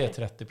 Och det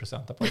är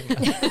 30% av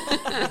poängen.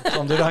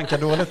 Om du rankar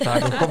dåligt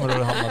här, då kommer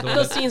du att hamna dåligt.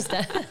 Då syns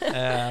det.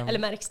 Eller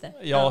märks det.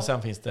 Ja, och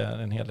sen finns det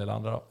en hel del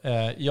andra.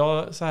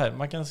 Så här,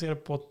 man kan se det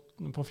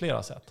på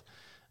flera sätt.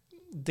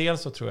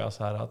 Dels så tror jag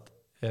så här att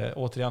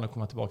återigen att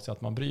komma tillbaka till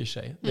att man bryr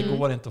sig. Det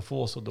går inte att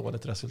få så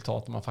dåligt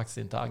resultat om man faktiskt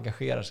inte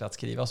engagerar sig att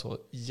skriva så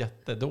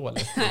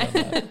jättedåligt.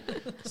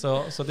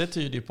 Så det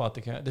tyder ju på att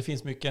det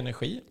finns mycket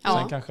energi.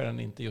 Sen kanske den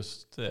inte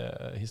just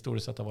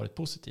historiskt sett har varit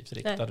positivt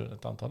riktad under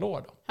ett antal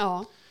år då.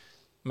 Ja.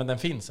 Men den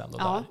finns ändå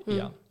där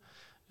igen.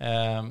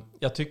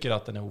 Jag tycker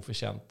att den är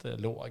oförtjänt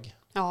låg.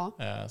 Ja.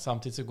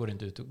 Samtidigt så går det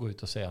inte att gå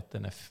ut och säga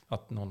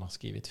att någon har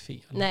skrivit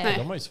fel. Nej.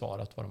 De har ju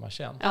svarat vad de har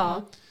känt.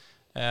 Ja.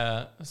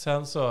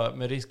 Sen så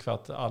med risk för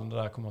att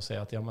andra kommer att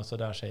säga att ja, men så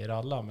där säger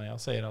alla, men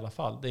jag säger i alla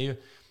fall.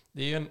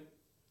 Det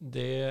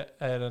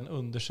är en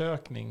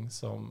undersökning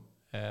som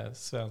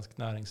Svensk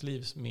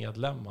Näringslivs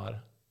medlemmar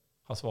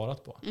har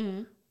svarat på.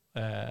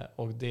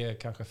 Och det är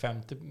kanske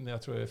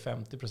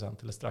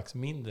 50% eller strax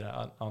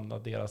mindre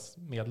av deras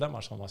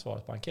medlemmar som har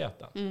svarat på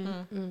enkäten.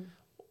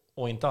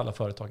 Och inte alla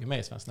företag är med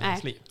i Svenskt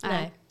Näringsliv.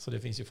 Nej. Så det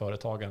finns ju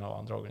företagarna och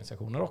andra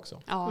organisationer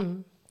också. Ja.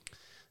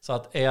 Så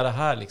att är det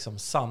här liksom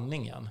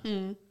sanningen?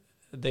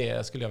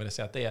 Det skulle jag vilja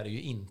säga att det är det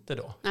ju inte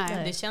då.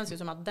 Nej. Det känns ju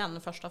som att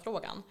den första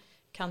frågan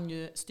kan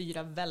ju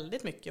styra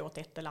väldigt mycket åt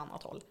ett eller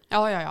annat håll.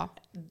 Ja.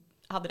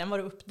 Hade den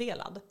varit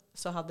uppdelad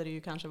så hade det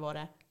ju kanske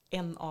varit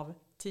 1 av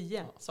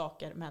 10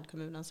 saker med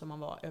kommunen som man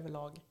var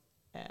överlag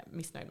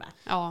missnöjd med.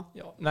 Ja.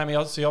 Nej,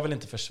 men jag vill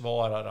inte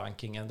försvara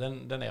rankingen.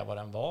 Den är vad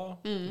den var.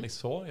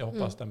 Liksom. Jag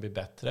hoppas den blir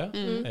bättre.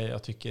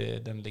 Jag tycker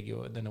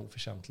den är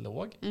oförtjänt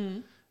låg.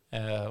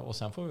 Och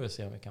sen får vi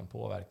se om vi kan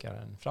påverka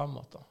den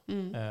framåt då.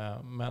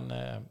 Men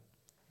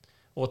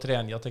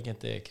återigen, jag tänker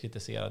inte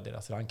kritisera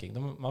deras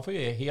ranking. Man får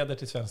ge heder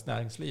till Svenskt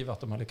Näringsliv att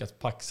de har lyckats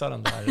paxa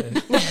den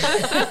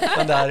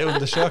där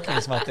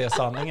undersökningen som att det är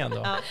sanningen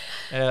då.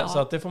 Så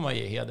att det får man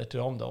ge heder till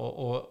dem då.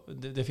 Och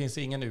det finns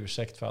ingen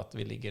ursäkt för att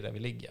vi ligger där vi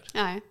ligger.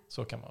 Nej.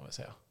 Så kan man väl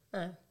säga.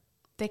 Nej.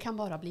 Det kan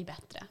bara bli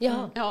bättre.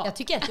 Ja, jag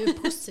tycker att du är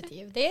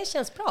positiv. Det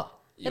känns bra.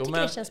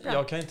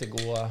 Jag kan inte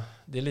gå...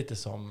 Det är lite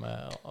som...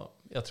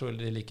 Jag tror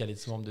det är lika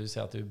lite som om du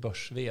säger att du är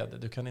börs-vd.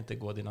 Du kan inte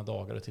gå dina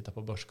dagar och titta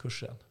på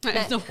börskursen.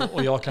 Nej.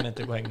 Och jag kan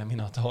inte gå och ägna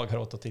mina dagar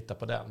åt att titta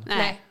på den.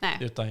 Nej.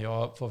 Utan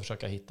jag får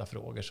försöka hitta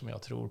frågor som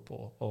jag tror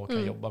på och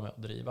kan jobba med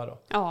att driva då.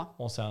 Ja.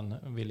 Och sen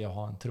vill jag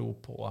ha en tro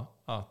på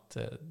att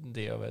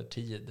det över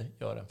tid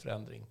gör en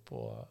förändring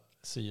på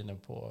synen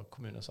på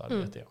kommunens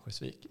arbete i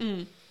Örnsköldsvik.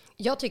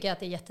 Jag tycker att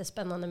det är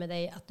jättespännande med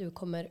dig att du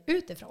kommer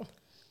utifrån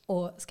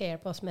och ska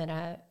hjälpa oss med det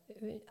här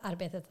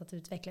arbetet att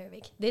utveckla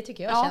Ö-vik. Det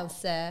tycker jag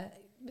känns...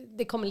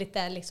 Det kommer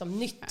lite liksom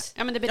nytt.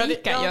 Ja, men det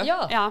berikar ju.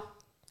 Ja,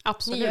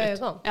 absolut. Nya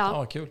ögon.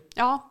 Ja, kul.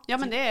 Ja,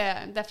 men det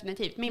är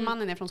definitivt. Min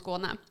man är från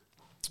Skåne.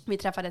 Vi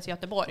träffades i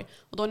Göteborg.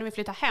 Och då när vi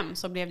flyttade hem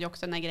så blev det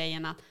också den här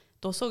grejen att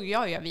då såg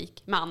jag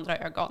Ö-vik med andra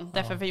ögon.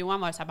 Därför för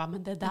Johan var det så här,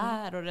 men det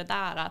där och det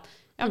där. Att,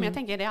 men jag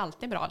tänker det är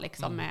alltid bra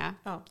liksom med...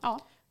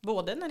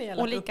 Både när det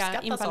gäller att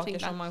uppskatta saker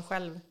som man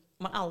själv...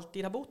 Man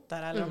alltid har bott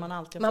där eller om man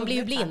alltid har man blir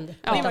ju blind.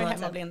 Man blir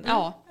hemmablind.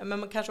 Men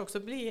man kanske också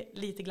blir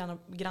lite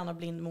grann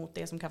blind mot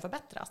det som kan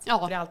förbättras.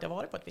 För det alltid har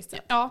varit på ett visst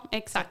sätt. Ja,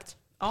 exakt.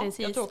 Ja,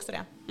 jag tror också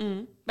det.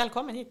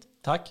 Välkommen hit.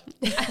 Tack.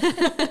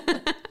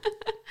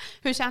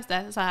 Hur känns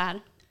det så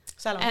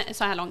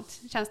här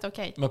långt? Känns det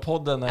okej? Med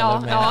podden eller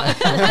med... Ja.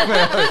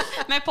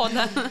 Med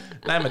podden.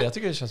 Nej, men jag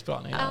tycker det känns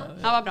bra.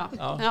 Vad bra.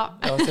 Ja.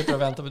 Jag sitter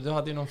och väntar. Du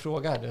hade ju någon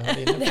fråga här.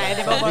 Nej,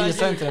 det var bara...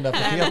 Visa inte den där på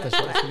Peter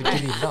så jag skulle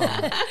grilla.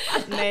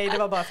 Nej, det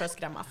var bara för att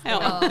skrämma.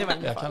 Det var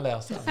jag kan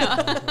läsa.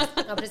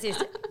 Ja,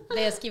 precis.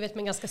 Det är skrivet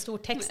med ganska stor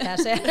text här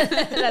så jag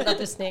är rädd att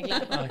du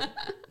sneglar.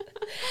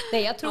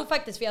 Nej, jag tror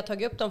faktiskt vi har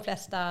tagit upp de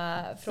flesta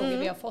frågor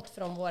vi har fått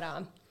från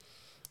våra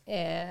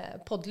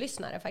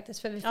poddlyssnare faktiskt.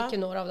 För vi fick ju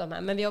några av dem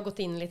här. Men vi har gått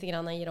in lite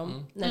grann i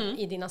dem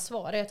i dina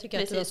svar. Jag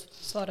tycker att du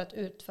har svarat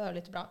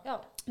utförligt bra.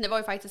 Ja. Det var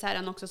ju faktiskt här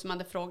en också som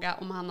hade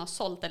frågat om han har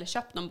sålt eller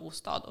köpt någon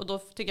bostad. Och då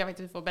tycker jag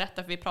faktiskt att vi får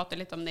berätta, för vi pratade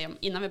lite om det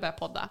innan vi började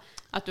podda.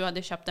 Att du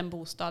hade köpt en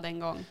bostad en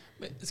gång.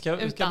 Ska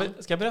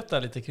jag berätta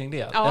lite kring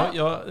det?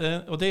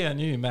 Ja. Och det är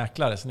ju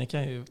mäklare, så ni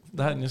kan ju...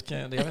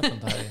 Jag vet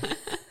inte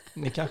här.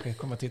 Ni kanske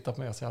kommer att titta på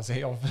mig och säga att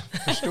jag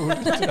förstod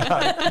inte det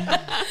här.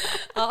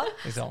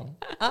 Liksom,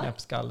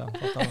 knäppskallen.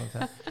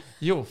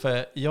 Jo,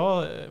 för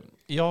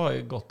jag har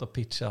ju gått och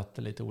pitchat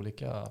lite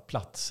olika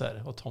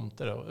platser och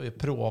tomter och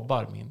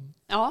provar min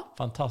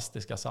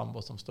fantastiska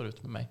sambo som står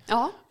ut med mig.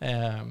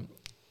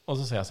 Och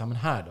så säger jag så här,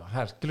 men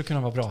här skulle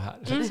kunna vara bra här.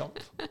 Liksom.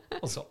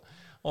 Och så.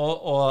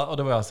 Och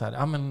då var jag så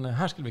här, men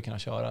här skulle vi kunna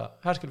köra,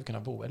 här skulle vi kunna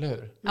bo, eller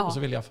hur? Och så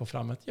vill jag få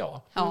fram ett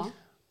ja.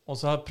 Och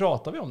så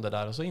pratade vi om det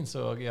där och så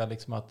insåg jag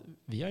liksom att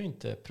vi har ju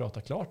inte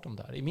pratat klart om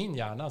det här. I min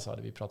hjärna så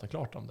hade vi pratat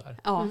klart om det här.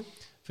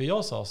 För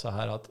jag sa så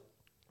här att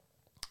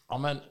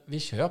men vi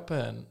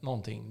köper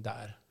någonting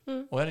där.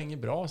 Och är det inget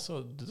bra så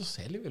då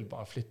säljer vi väl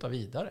bara, flytta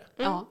vidare.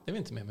 Det är väl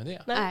inte mer med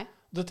det. Nej.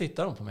 Då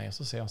tittar de på mig och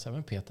så säger de så här,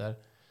 men Peter,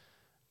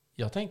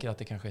 jag tänker att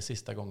det kanske är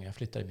sista gången jag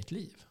flyttar i mitt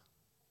liv.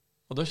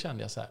 Och då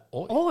kände jag så här,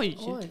 oj.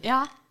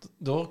 Ja.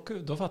 Då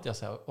fattade jag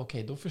så här,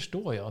 okej, då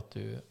förstår jag att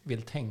du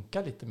vill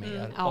tänka lite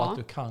mer och att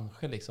du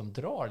kanske liksom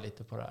drar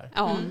lite på det här.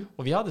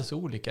 Och vi hade så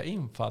olika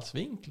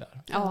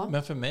infallsvinklar.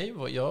 Men för mig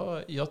var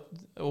jag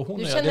och hon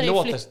du och känner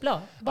jag, dig flyttbar.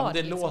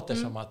 Det liksom låter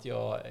som att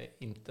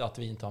att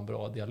vi inte har en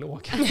bra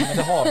dialog. Men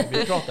det har vi.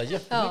 Vi pratar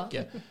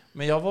jättemycket.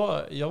 Men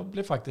jag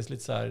blev faktiskt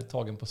lite så här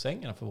tagen på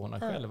sängen och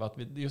förvånad själv att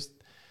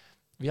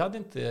vi hade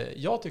inte,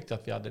 jag tyckte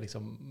att vi hade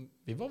liksom,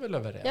 vi var väl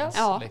överens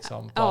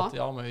liksom, på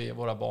att men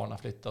våra barn har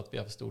flyttat, vi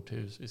har för stort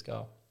hus, vi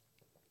ska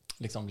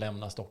liksom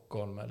lämna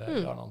Stockholm eller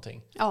göra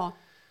någonting.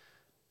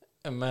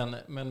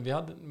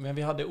 Men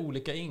vi hade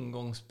olika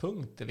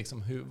ingångspunkter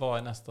liksom, vad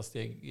är nästa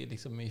steg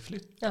liksom, i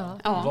flytten?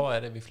 Vad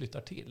är det vi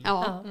flyttar till?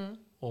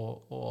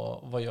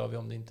 Och vad gör vi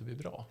om det inte blir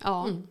bra?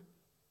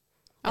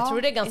 Jag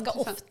tror det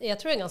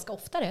är ganska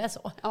ofta det är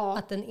så.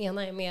 Att den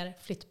ena är mer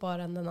flyttbar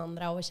än den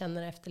andra och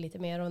känner efter lite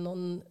mer. Och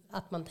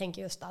att man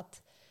tänker just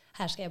att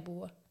här ska jag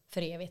bo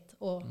för evigt.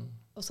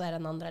 Och så är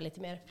den andra lite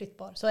mer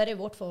flyttbar. Så är det i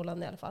vårt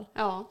förhållande i alla fall.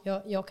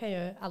 Jag kan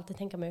ju alltid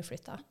tänka mig att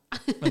flytta.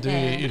 Men du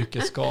är ju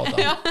yrkesskadad.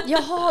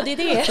 Jaha, det är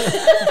det.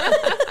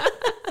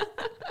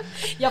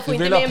 Jag får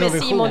inte med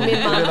mig Simon,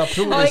 min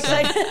man.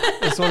 Exakt.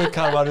 Det är så du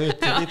karvar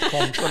ut ditt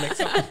konto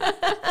liksom.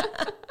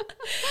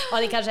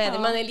 Ja, det kanske är det.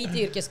 Man är lite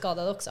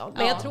yrkesskadad också.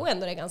 Men jag tror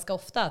ändå det är ganska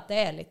ofta att det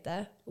är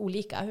lite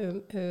olika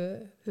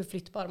hur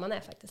flyttbar man är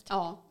faktiskt.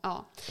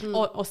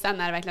 Och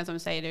sen är det verkligen som du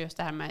säger, just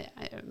det här med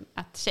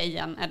att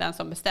tjejen är den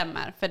som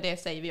bestämmer. För det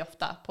säger vi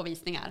ofta på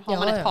visningar. Har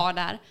man ett par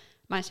där,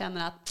 man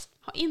känner att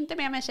ha inte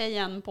med mig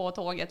tjejen på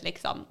tåget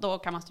liksom, då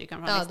kan man stryka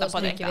dem från listan på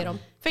det.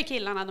 För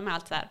killarna, de är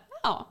alltid så här,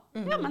 Ja,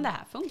 men det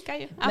här funkar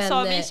ju.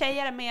 Alltså vi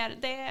tjejer är mer...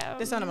 Det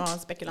är så när man har en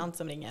spekulant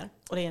som ringer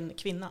och det är en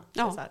kvinna.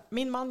 Ja. Så här,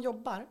 min man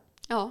jobbar.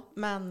 Ja.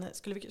 Men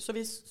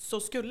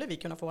skulle vi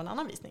kunna få en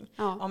annan visning?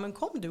 Ja. Men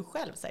kom du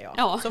själv, säger jag.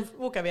 Ja. Så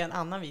bokar vi en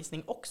annan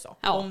visning också,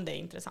 om det är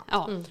intressant.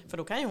 Ja. För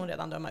då kan ju hon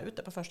redan döma ut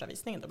det på första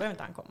visningen. Då behöver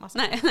inte han komma.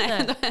 Nej.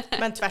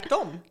 Men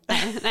tvärtom.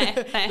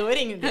 Nej. Då är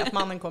det ingen idé att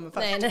mannen kommer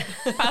först. Nej.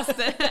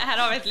 Fast här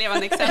har vi ett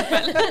levande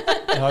exempel.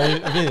 Jag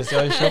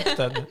har ju köpt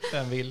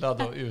en villa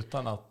då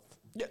utan att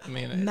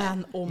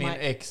min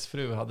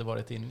exfru hade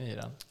varit inne i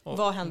den. Och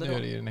vad hände då? Nu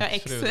är det ju en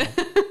exfru.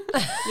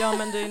 Ja,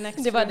 men du är en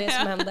exfru. Det var det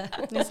som hände.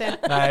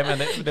 Nej, men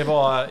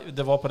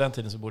det var på den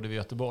tiden så bodde vi i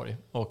Göteborg.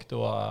 Och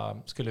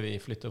då skulle vi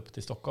flytta upp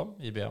till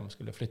Stockholm. IBM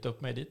skulle flytta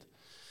upp mig dit.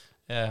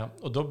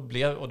 Och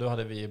då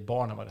hade vi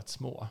barnen var rätt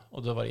små.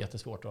 Och då var det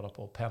jättesvårt att hålla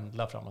på och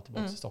pendla fram och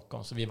tillbaka till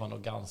Stockholm. Så vi var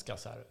nog ganska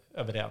så här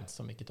överens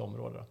om vilket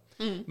område.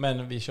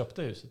 Men vi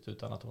köpte huset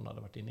utan att hon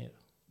hade varit inne i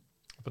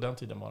det. På den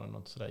tiden var det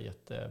något sådär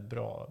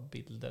jättebra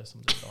bilder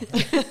som det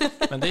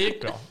var. Men det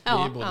gick bra.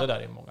 Vi bodde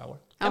där i många år.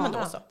 Ja, men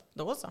då så.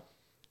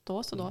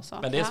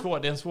 Men det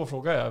är en svår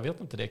fråga. Jag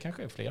vet inte, det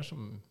kanske är fler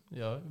som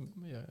jag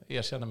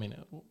erkänner min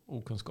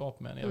okunskap.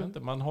 Men jag vet inte,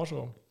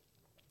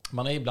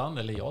 man är ibland,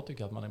 eller jag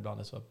tycker att man ibland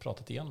är så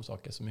pratat igenom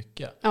saker så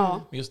mycket.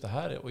 Ja. Men just det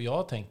här, och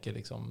jag tänker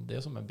liksom, det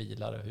är som med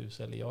bilar och hus,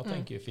 eller jag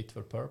tänker ju fit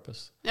for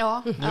purpose.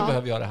 Ja. Nu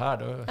behöver vi göra det här,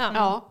 då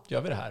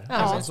gör vi det här.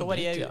 Ja.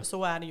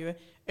 Så är det ju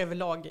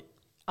överlag.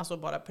 Alltså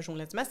bara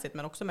personlighetsmässigt,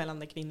 men också mellan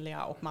det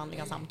kvinnliga och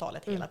manliga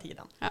samtalet hela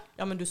tiden.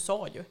 Ja, men du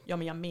sa ju. Ja,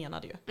 men jag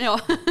menade ju. Ja.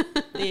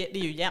 Det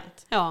är ju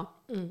jämnt. Ja.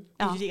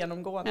 Det är ju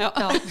genomgående.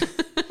 Ja.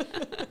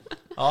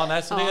 Ja,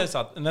 nej, så det är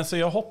sant. Men så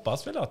jag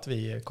hoppas väl att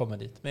vi kommer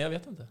dit, men jag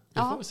vet inte.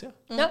 Vi får väl se.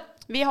 Ja.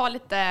 Vi har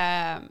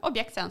lite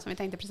objekt sen som vi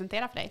tänkte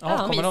presentera för dig. Ja,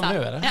 kommer de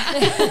nu eller?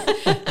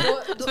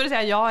 Då får du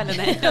säga ja eller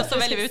nej, och så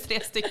väljer vi ut 3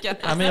 stycken.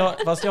 Ja, men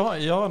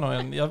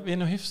vi är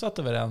nog hyfsat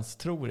överens,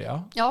 tror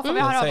jag. Ja, för vi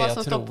har vad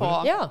som står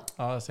på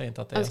jag säger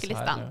inte att det är så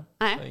här nu.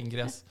 Nej.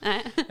 Ingress.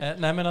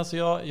 Nej, men alltså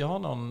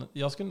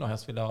jag skulle nog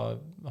helst vilja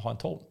ha en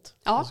tomt.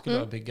 Så skulle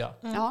jag bygga.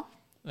 Ja.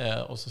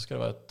 Och så ska det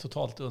vara ett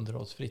totalt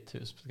underhållsfritt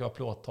hus. Det ska vara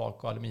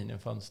plåttak och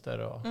aluminiumfönster.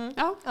 Och,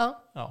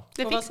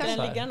 Det och var ska den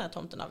ligga, den här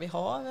tomten? Vid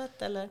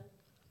havet eller?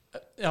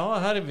 Ja,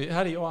 här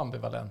är jag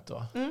ambivalent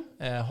då.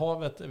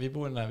 Havet, vi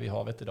bor nära vid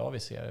havet idag. Vi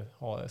ser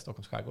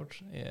Stockholms skärgård,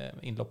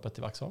 inloppet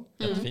till Vaxholm.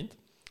 Jättefint.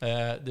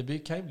 Det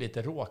kan ju bli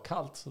lite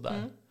råkallt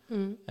sådär.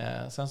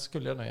 Sen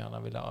skulle jag nog gärna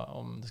vilja,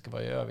 om det ska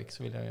vara i Ö-viks,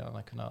 så vill jag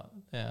gärna kunna...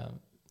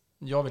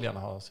 jag vill gärna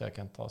ha så jag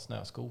kan ta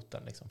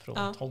snöskoten liksom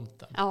från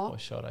tomten och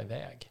köra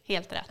iväg.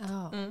 Helt rätt.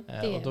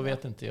 Och då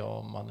vet inte jag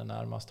om man är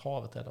närmast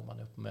havet eller om man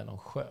är uppe med någon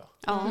sjö.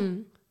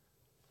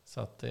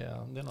 Så att det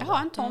är jag har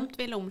en tomt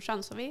vid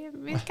Lomsjön, så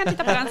vi kan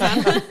titta på den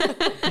sen.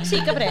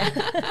 Kika på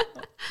det.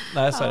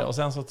 Nej, så är det. Och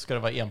sen så ska det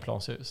vara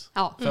enplanshus.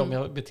 Ja. För om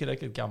jag blir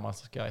tillräckligt gammal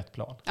så ska jag ha ett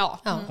plan. Ja,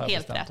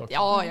 helt rätt.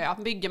 Ja.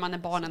 Bygger man när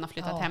barnen har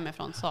flyttat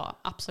hemifrån så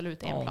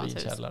absolut enplanshus. Ja,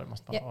 vid källare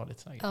måste man ha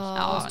lite sådär.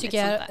 Ja, så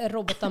tycker jag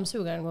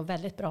robotdammsugaren går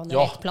väldigt bra när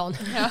det är ett plan.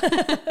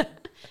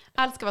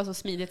 Allt ska vara så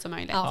smidigt som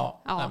möjligt.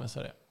 Ja. Nej, men så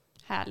är det.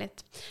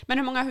 Härligt. Men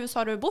hur många hus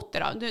har du bott i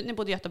då? Ni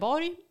bodde i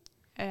Göteborg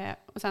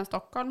och sen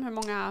Stockholm. Hur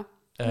många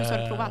hus har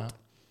du provat?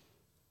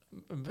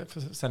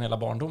 Sen hela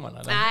barndomen?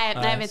 Eller?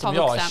 Nej, vi tar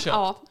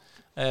vuxen.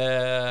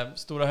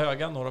 Stora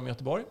Höga norr om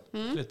Göteborg.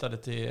 Flyttade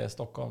till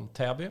Stockholm,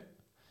 Täby.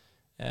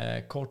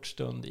 Kort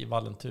stund i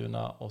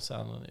Vallentuna och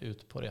sen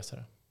ut på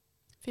resor.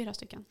 4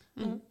 stycken.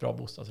 Bra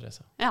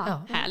bostadsresa.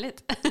 Ja,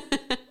 härligt.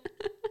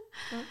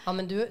 Ja,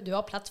 men du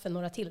har plats för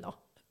några till då?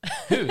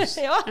 Hus?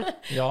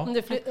 Ja. Om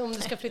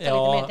du ska flytta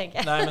lite mer, tänker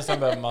jag. Nej, men sen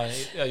behöver man,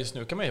 just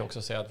nu kan man ju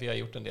också säga att vi har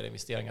gjort en del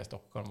investeringar i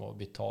Stockholm och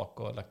bytt tak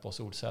och lagt på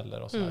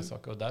solceller och sådana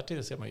saker. Och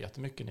därtill ser man ju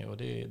jättemycket nu, och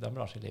den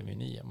branschen lever ju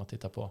ni om man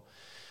tittar på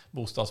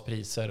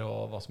bostadspriser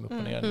och vad som är upp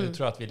och ner. Nu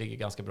tror jag att vi ligger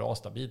ganska bra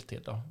stabilt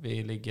till då.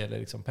 Vi ligger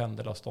liksom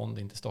pendelavstånd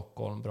in till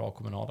Stockholm, bra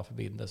kommunala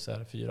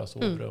förbindelser, 4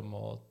 sovrum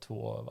och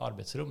 2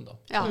 arbetsrum då.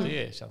 Så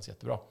det känns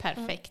jättebra.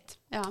 Perfekt.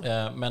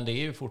 Men det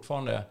är ju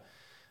fortfarande,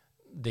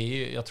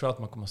 jag tror att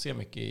man kommer att se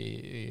mycket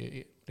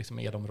i liksom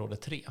elområde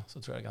 3,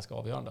 så tror jag det är ganska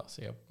avgörande att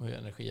se hur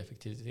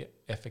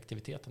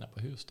energieffektiviteten är på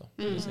hus då.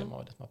 Det ser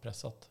man att man har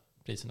pressat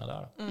priserna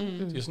där.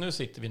 Så just nu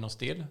sitter vi nog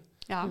still.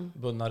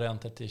 Bundna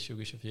räntor till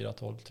 2024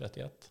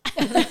 12,31.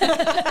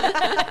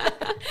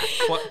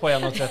 på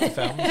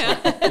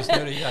 1,35. Just nu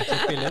är det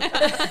jäkligt billigt.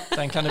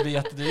 Sen kan det bli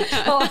jättedyrt.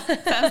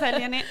 Sen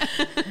säljer ni.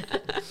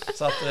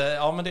 Så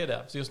att, men det är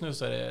det. Så just nu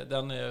så är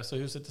det så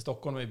huset i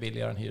Stockholm är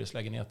billigare än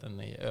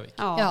hyreslägenheten i Ö-viks.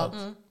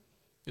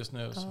 Just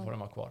nu så får de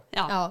vara kvar.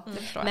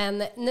 Men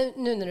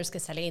nu när du ska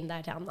sälja in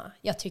där till Anna,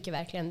 jag tycker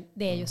verkligen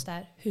det är just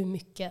där hur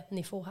mycket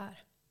ni får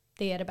här.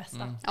 Det är det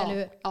bästa, eller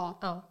hur?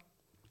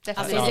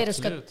 Alltså,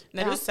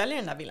 när du säljer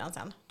den där villan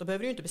sen, då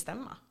behöver du ju inte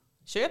bestämma.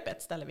 Köp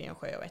ett ställe vid en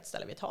sjö och ett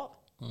ställe vid ett hav.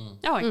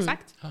 Ja,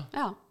 exakt.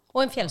 Ja.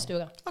 Och en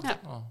fjällstuga.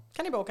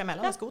 Kan ni bara åka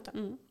emellan med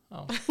skoten.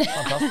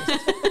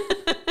 Fantastiskt.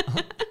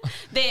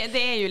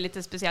 Det är ju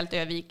lite speciellt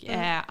Ö-vik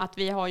att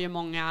vi har ju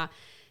många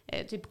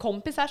typ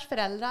kompisars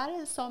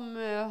föräldrar som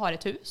har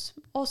ett hus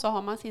och så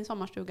har man sin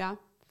sommarstuga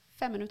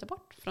 5 minuter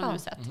bort från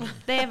huset.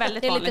 Det är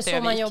väldigt det är vanligt lite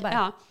så man jobbar.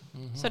 Ja.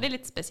 Så det är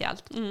lite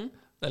speciellt.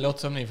 Det låter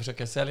som ni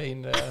försöker sälja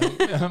in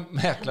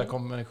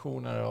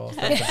mäklarkombinationer och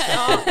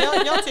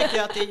jag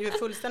tycker att det är ju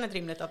fullständigt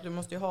rimligt att du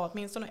måste ju ha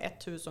åtminstone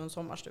ett hus och en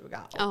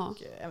sommarstuga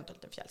och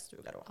eventuellt en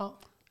fjällstuga då. Ja.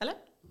 Eller?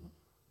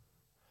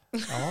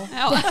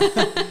 Ja.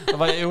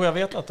 Jo, jag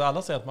vet att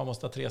alla säger att man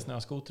måste ha 3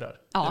 snöskotrar.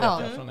 Det vet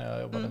jag från när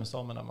jag jobbade med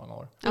samerna många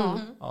år.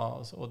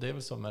 Ja, och det är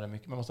väl så med det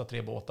mycket. Man måste ha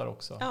 3 båtar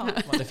också.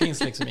 Men det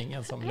finns liksom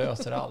ingen som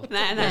löser allt.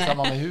 Nej. Det är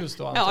samma med hus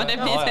då.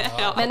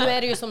 Men nu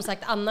är det ju som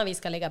sagt Anna vi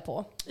ska lägga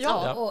på.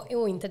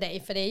 Och inte dig.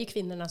 För det är ju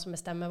kvinnorna som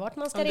bestämmer vart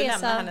man ska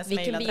resa.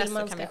 Vilken bil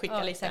man ska... kan vi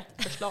skicka lite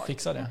förslag.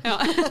 Fixa det.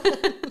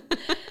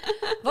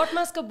 Vart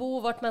man ska bo,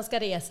 vart man ska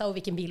resa och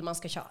vilken bil man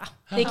ska köra.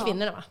 Det är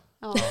kvinnorna, va?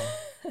 Ja.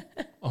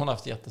 Hon har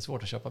haft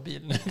jättesvårt att köpa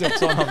bil. Det är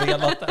också hon har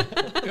velat det.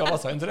 Jag bara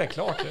sa, inte det är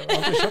klart? Jag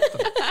har inte köpt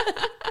den.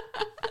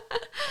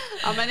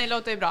 Ja, men det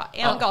låter ju bra.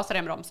 En gas och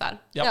en bromsar.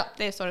 Ja.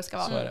 Det är så det ska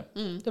vara. Så är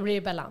det. Då blir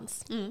det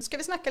balans. Ska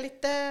vi snacka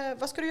lite,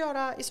 vad ska du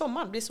göra i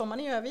sommar? Blir sommaren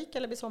i Ö-vik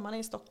eller blir sommaren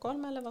i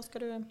Stockholm? Eller vad ska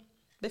du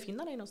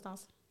befinna dig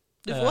någonstans?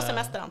 Du får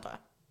semester antar jag.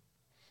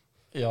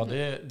 Ja,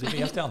 det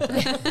vet jag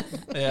inte.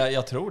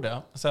 Jag tror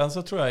det. Sen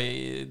så tror jag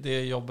i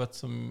det jobbet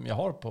som jag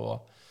har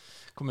på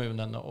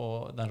kommunen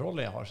och den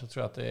rollen jag har, så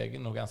tror jag att det är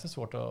nog ganska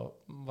svårt att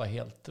vara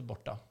helt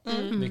borta.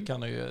 Vi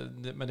kan ju,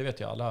 men det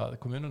vet ju alla,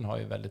 kommunen har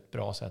ju väldigt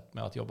bra sätt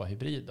med att jobba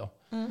hybrid då.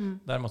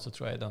 Däremot så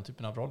tror jag i den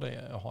typen av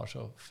roller jag har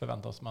så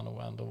förväntas man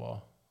nog ändå vara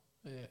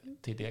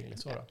tillgänglig.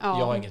 Så då.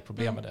 Jag har inget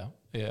problem med det.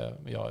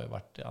 Jag har ju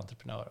varit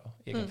entreprenör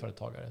och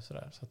egenföretagare så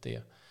att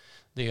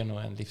det är nog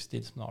en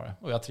livsstil snarare.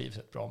 Och jag trivs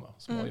rätt bra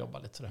med att jobba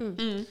lite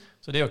sådär.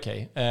 Så det är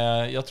okej.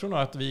 Jag tror nog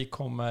att vi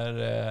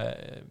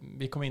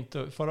kommer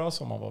inte... Förra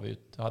sommaren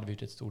hade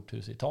vi ett stort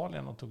hus i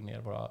Italien och tog ner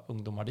våra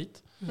ungdomar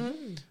dit.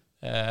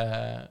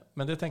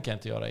 Men det tänker jag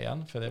inte göra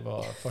igen, för det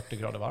var 40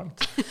 grader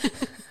varmt.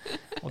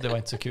 Och det var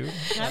inte så kul.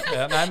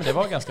 Nej, men det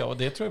var ganska... Och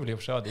det tror jag väl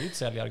det är ju ett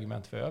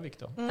säljargument för Ö-vik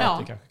då. Att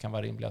det kanske kan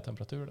vara rimliga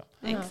temperaturer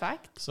då.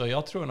 Exakt. Så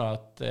jag tror nog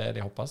att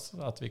det hoppas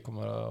att vi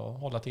kommer att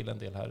hålla till en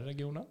del här i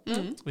regionen.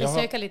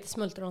 Besöka lite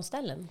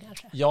smultronställen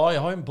kanske? Ja,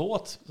 jag har en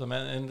båt,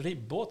 en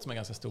ribbåt som är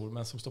ganska stor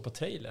men som står på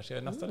trailer. Så jag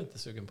är nästan lite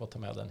sugen på att ta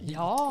med den hit.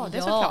 Ja, det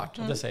är såklart.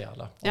 Och det säger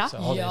alla. Ja.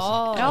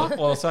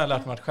 Och så har jag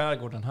lärt mig att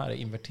skärgården här är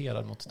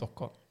inverterad mot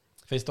Stockholm.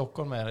 För i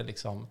Stockholm är det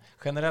liksom,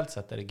 generellt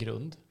sett är det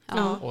grund.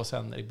 Och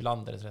sen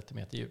ibland är det 30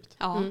 meter djupt.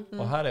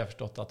 Och här har jag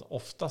förstått att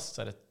oftast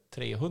är det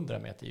 300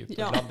 meter djupt och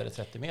ibland är det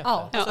 30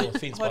 meter. Så det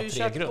finns bara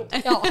 3 grund.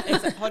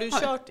 Har du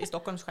kört i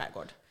Stockholms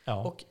skärgård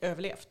och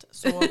överlevt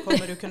så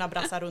kommer du kunna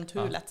brassa runt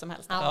hur lätt som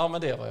helst. Ja,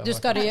 men det var jag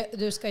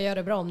du ska göra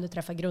det bra om du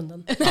träffar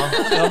grunden. Ja,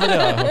 men det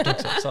har jag hört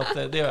också. Så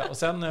att och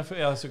sen är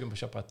jag sugen på att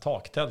köpa ett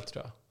taktält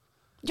tror jag.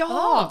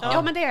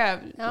 Ja, men det...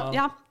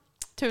 Ja.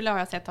 Tula har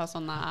jag sett ha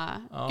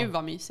sådana... Gud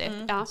vad mysigt.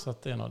 Ja. Så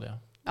att det är nog det.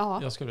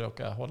 Jag skulle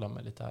åka hålla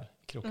mig lite här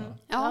i krokarna.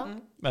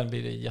 Men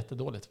blir det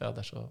jättedåligt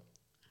väder så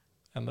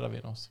ändrar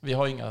vi oss. Vi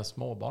har inga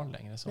små barn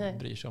längre som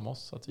bryr sig om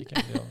oss. Så att vi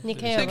kan ni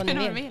kan göra vad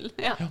ni vill.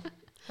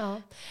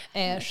 Ja.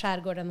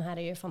 Skärgården här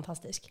är ju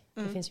fantastisk.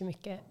 Det finns ju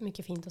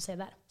mycket fint att se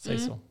där. Säg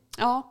så.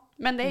 Ja,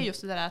 men det är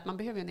just det där att man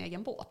behöver en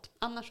egen båt.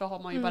 Annars så har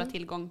man ju bara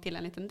tillgång till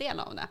en liten del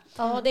av det.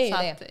 Ja, det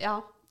är ju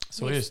det.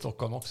 Så är det i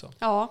Stockholm också.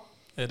 Ja.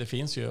 Det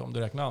finns ju, om du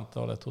räknar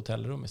antalet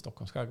hotellrum i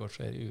Stockholms skärgård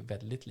så är det ju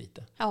väldigt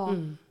lite.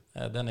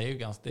 Den är ju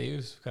det är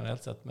ju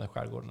generellt sett med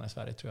skärgårdarna i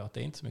Sverige tror jag att det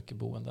är inte så mycket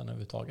boenden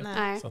överhuvudtaget.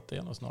 Nej. Så att det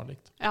är nog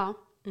snarlikt. Ja,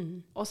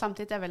 och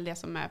samtidigt är väl det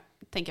som är,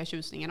 tänker jag,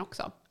 tjusningen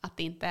också. Att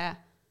det inte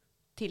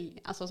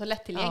är så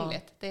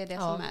lättillgängligt. Det är det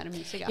som är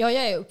mysiga. Ja,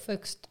 jag är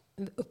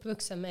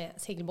uppvuxen med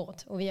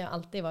segelbåt och vi har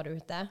alltid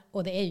varit ute.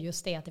 Och det är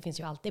just det att det finns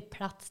ju alltid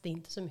plats, det är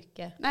inte så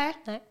mycket. Nej.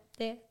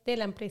 Det är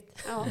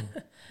lämpligt. Ja,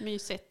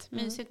 mysigt.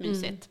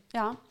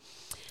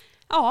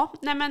 Ja,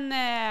 nej men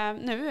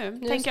nu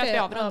tänker jag att vi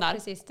avrundar. Ja,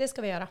 precis. Det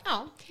ska vi göra.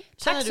 Ja.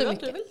 Tack så mycket.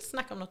 mycket. Du vill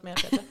snacka om något mer,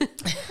 Peter?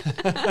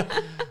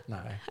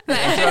 Nej.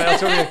 Jag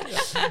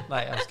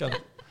tror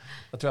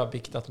jag har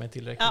biktat mig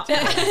tillräckligt. Ja.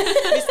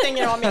 Vi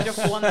stänger av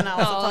mikrofonerna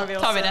och så tar vi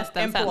oss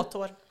en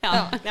påtår.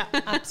 Ja,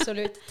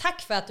 absolut.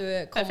 Tack för att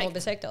du kom och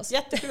besökte oss.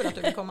 Jättekul att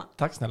du vill komma.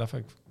 Tack snälla för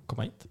att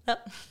komma hit. Ja.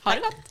 Ha det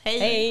gott.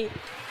 Hej.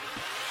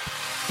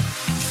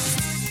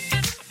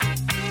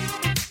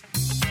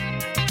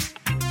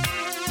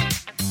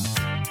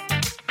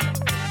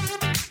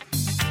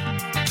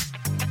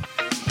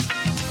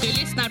 Du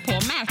lyssnar på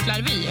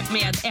Mäklarvy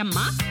med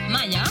Emma,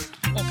 Maja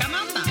och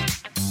Amanda.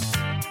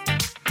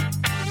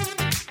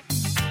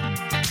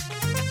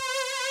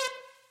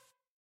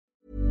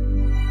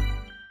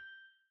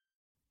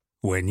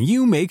 When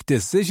you make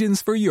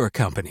decisions for your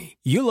company,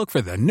 you look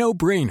for the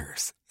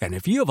no-brainers. And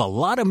if you have a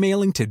lot of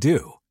mailing to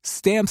do,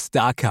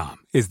 Stamps.com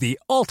is the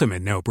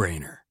ultimate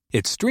no-brainer.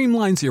 It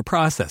streamlines your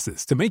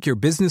processes to make your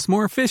business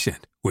more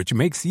efficient, which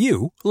makes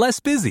you less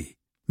busy.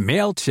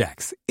 Mail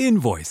checks,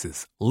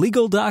 invoices,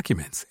 legal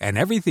documents, and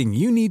everything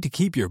you need to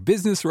keep your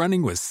business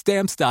running with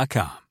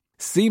Stamps.com.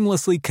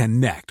 Seamlessly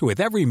connect with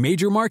every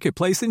major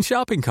marketplace and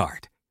shopping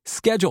cart.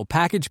 Schedule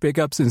package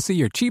pickups and see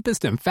your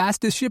cheapest and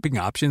fastest shipping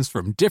options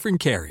from different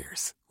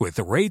carriers, with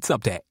rates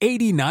up to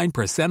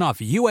 89% off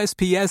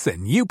USPS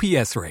and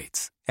UPS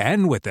rates.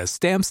 And with the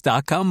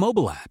Stamps.com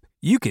mobile app,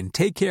 you can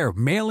take care of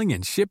mailing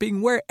and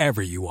shipping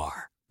wherever you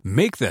are.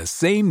 Make the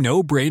same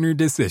no-brainer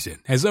decision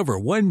as over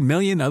 1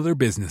 million other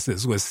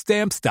businesses with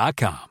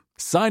Stamps.com.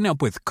 Sign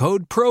up with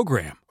code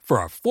PROGRAM for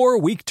a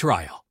 4-week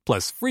trial,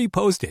 plus free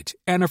postage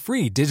and a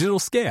free digital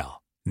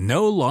scale.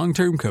 No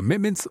long-term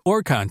commitments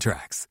or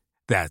contracts.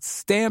 That's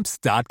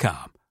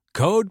Stamps.com.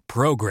 Code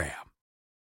PROGRAM.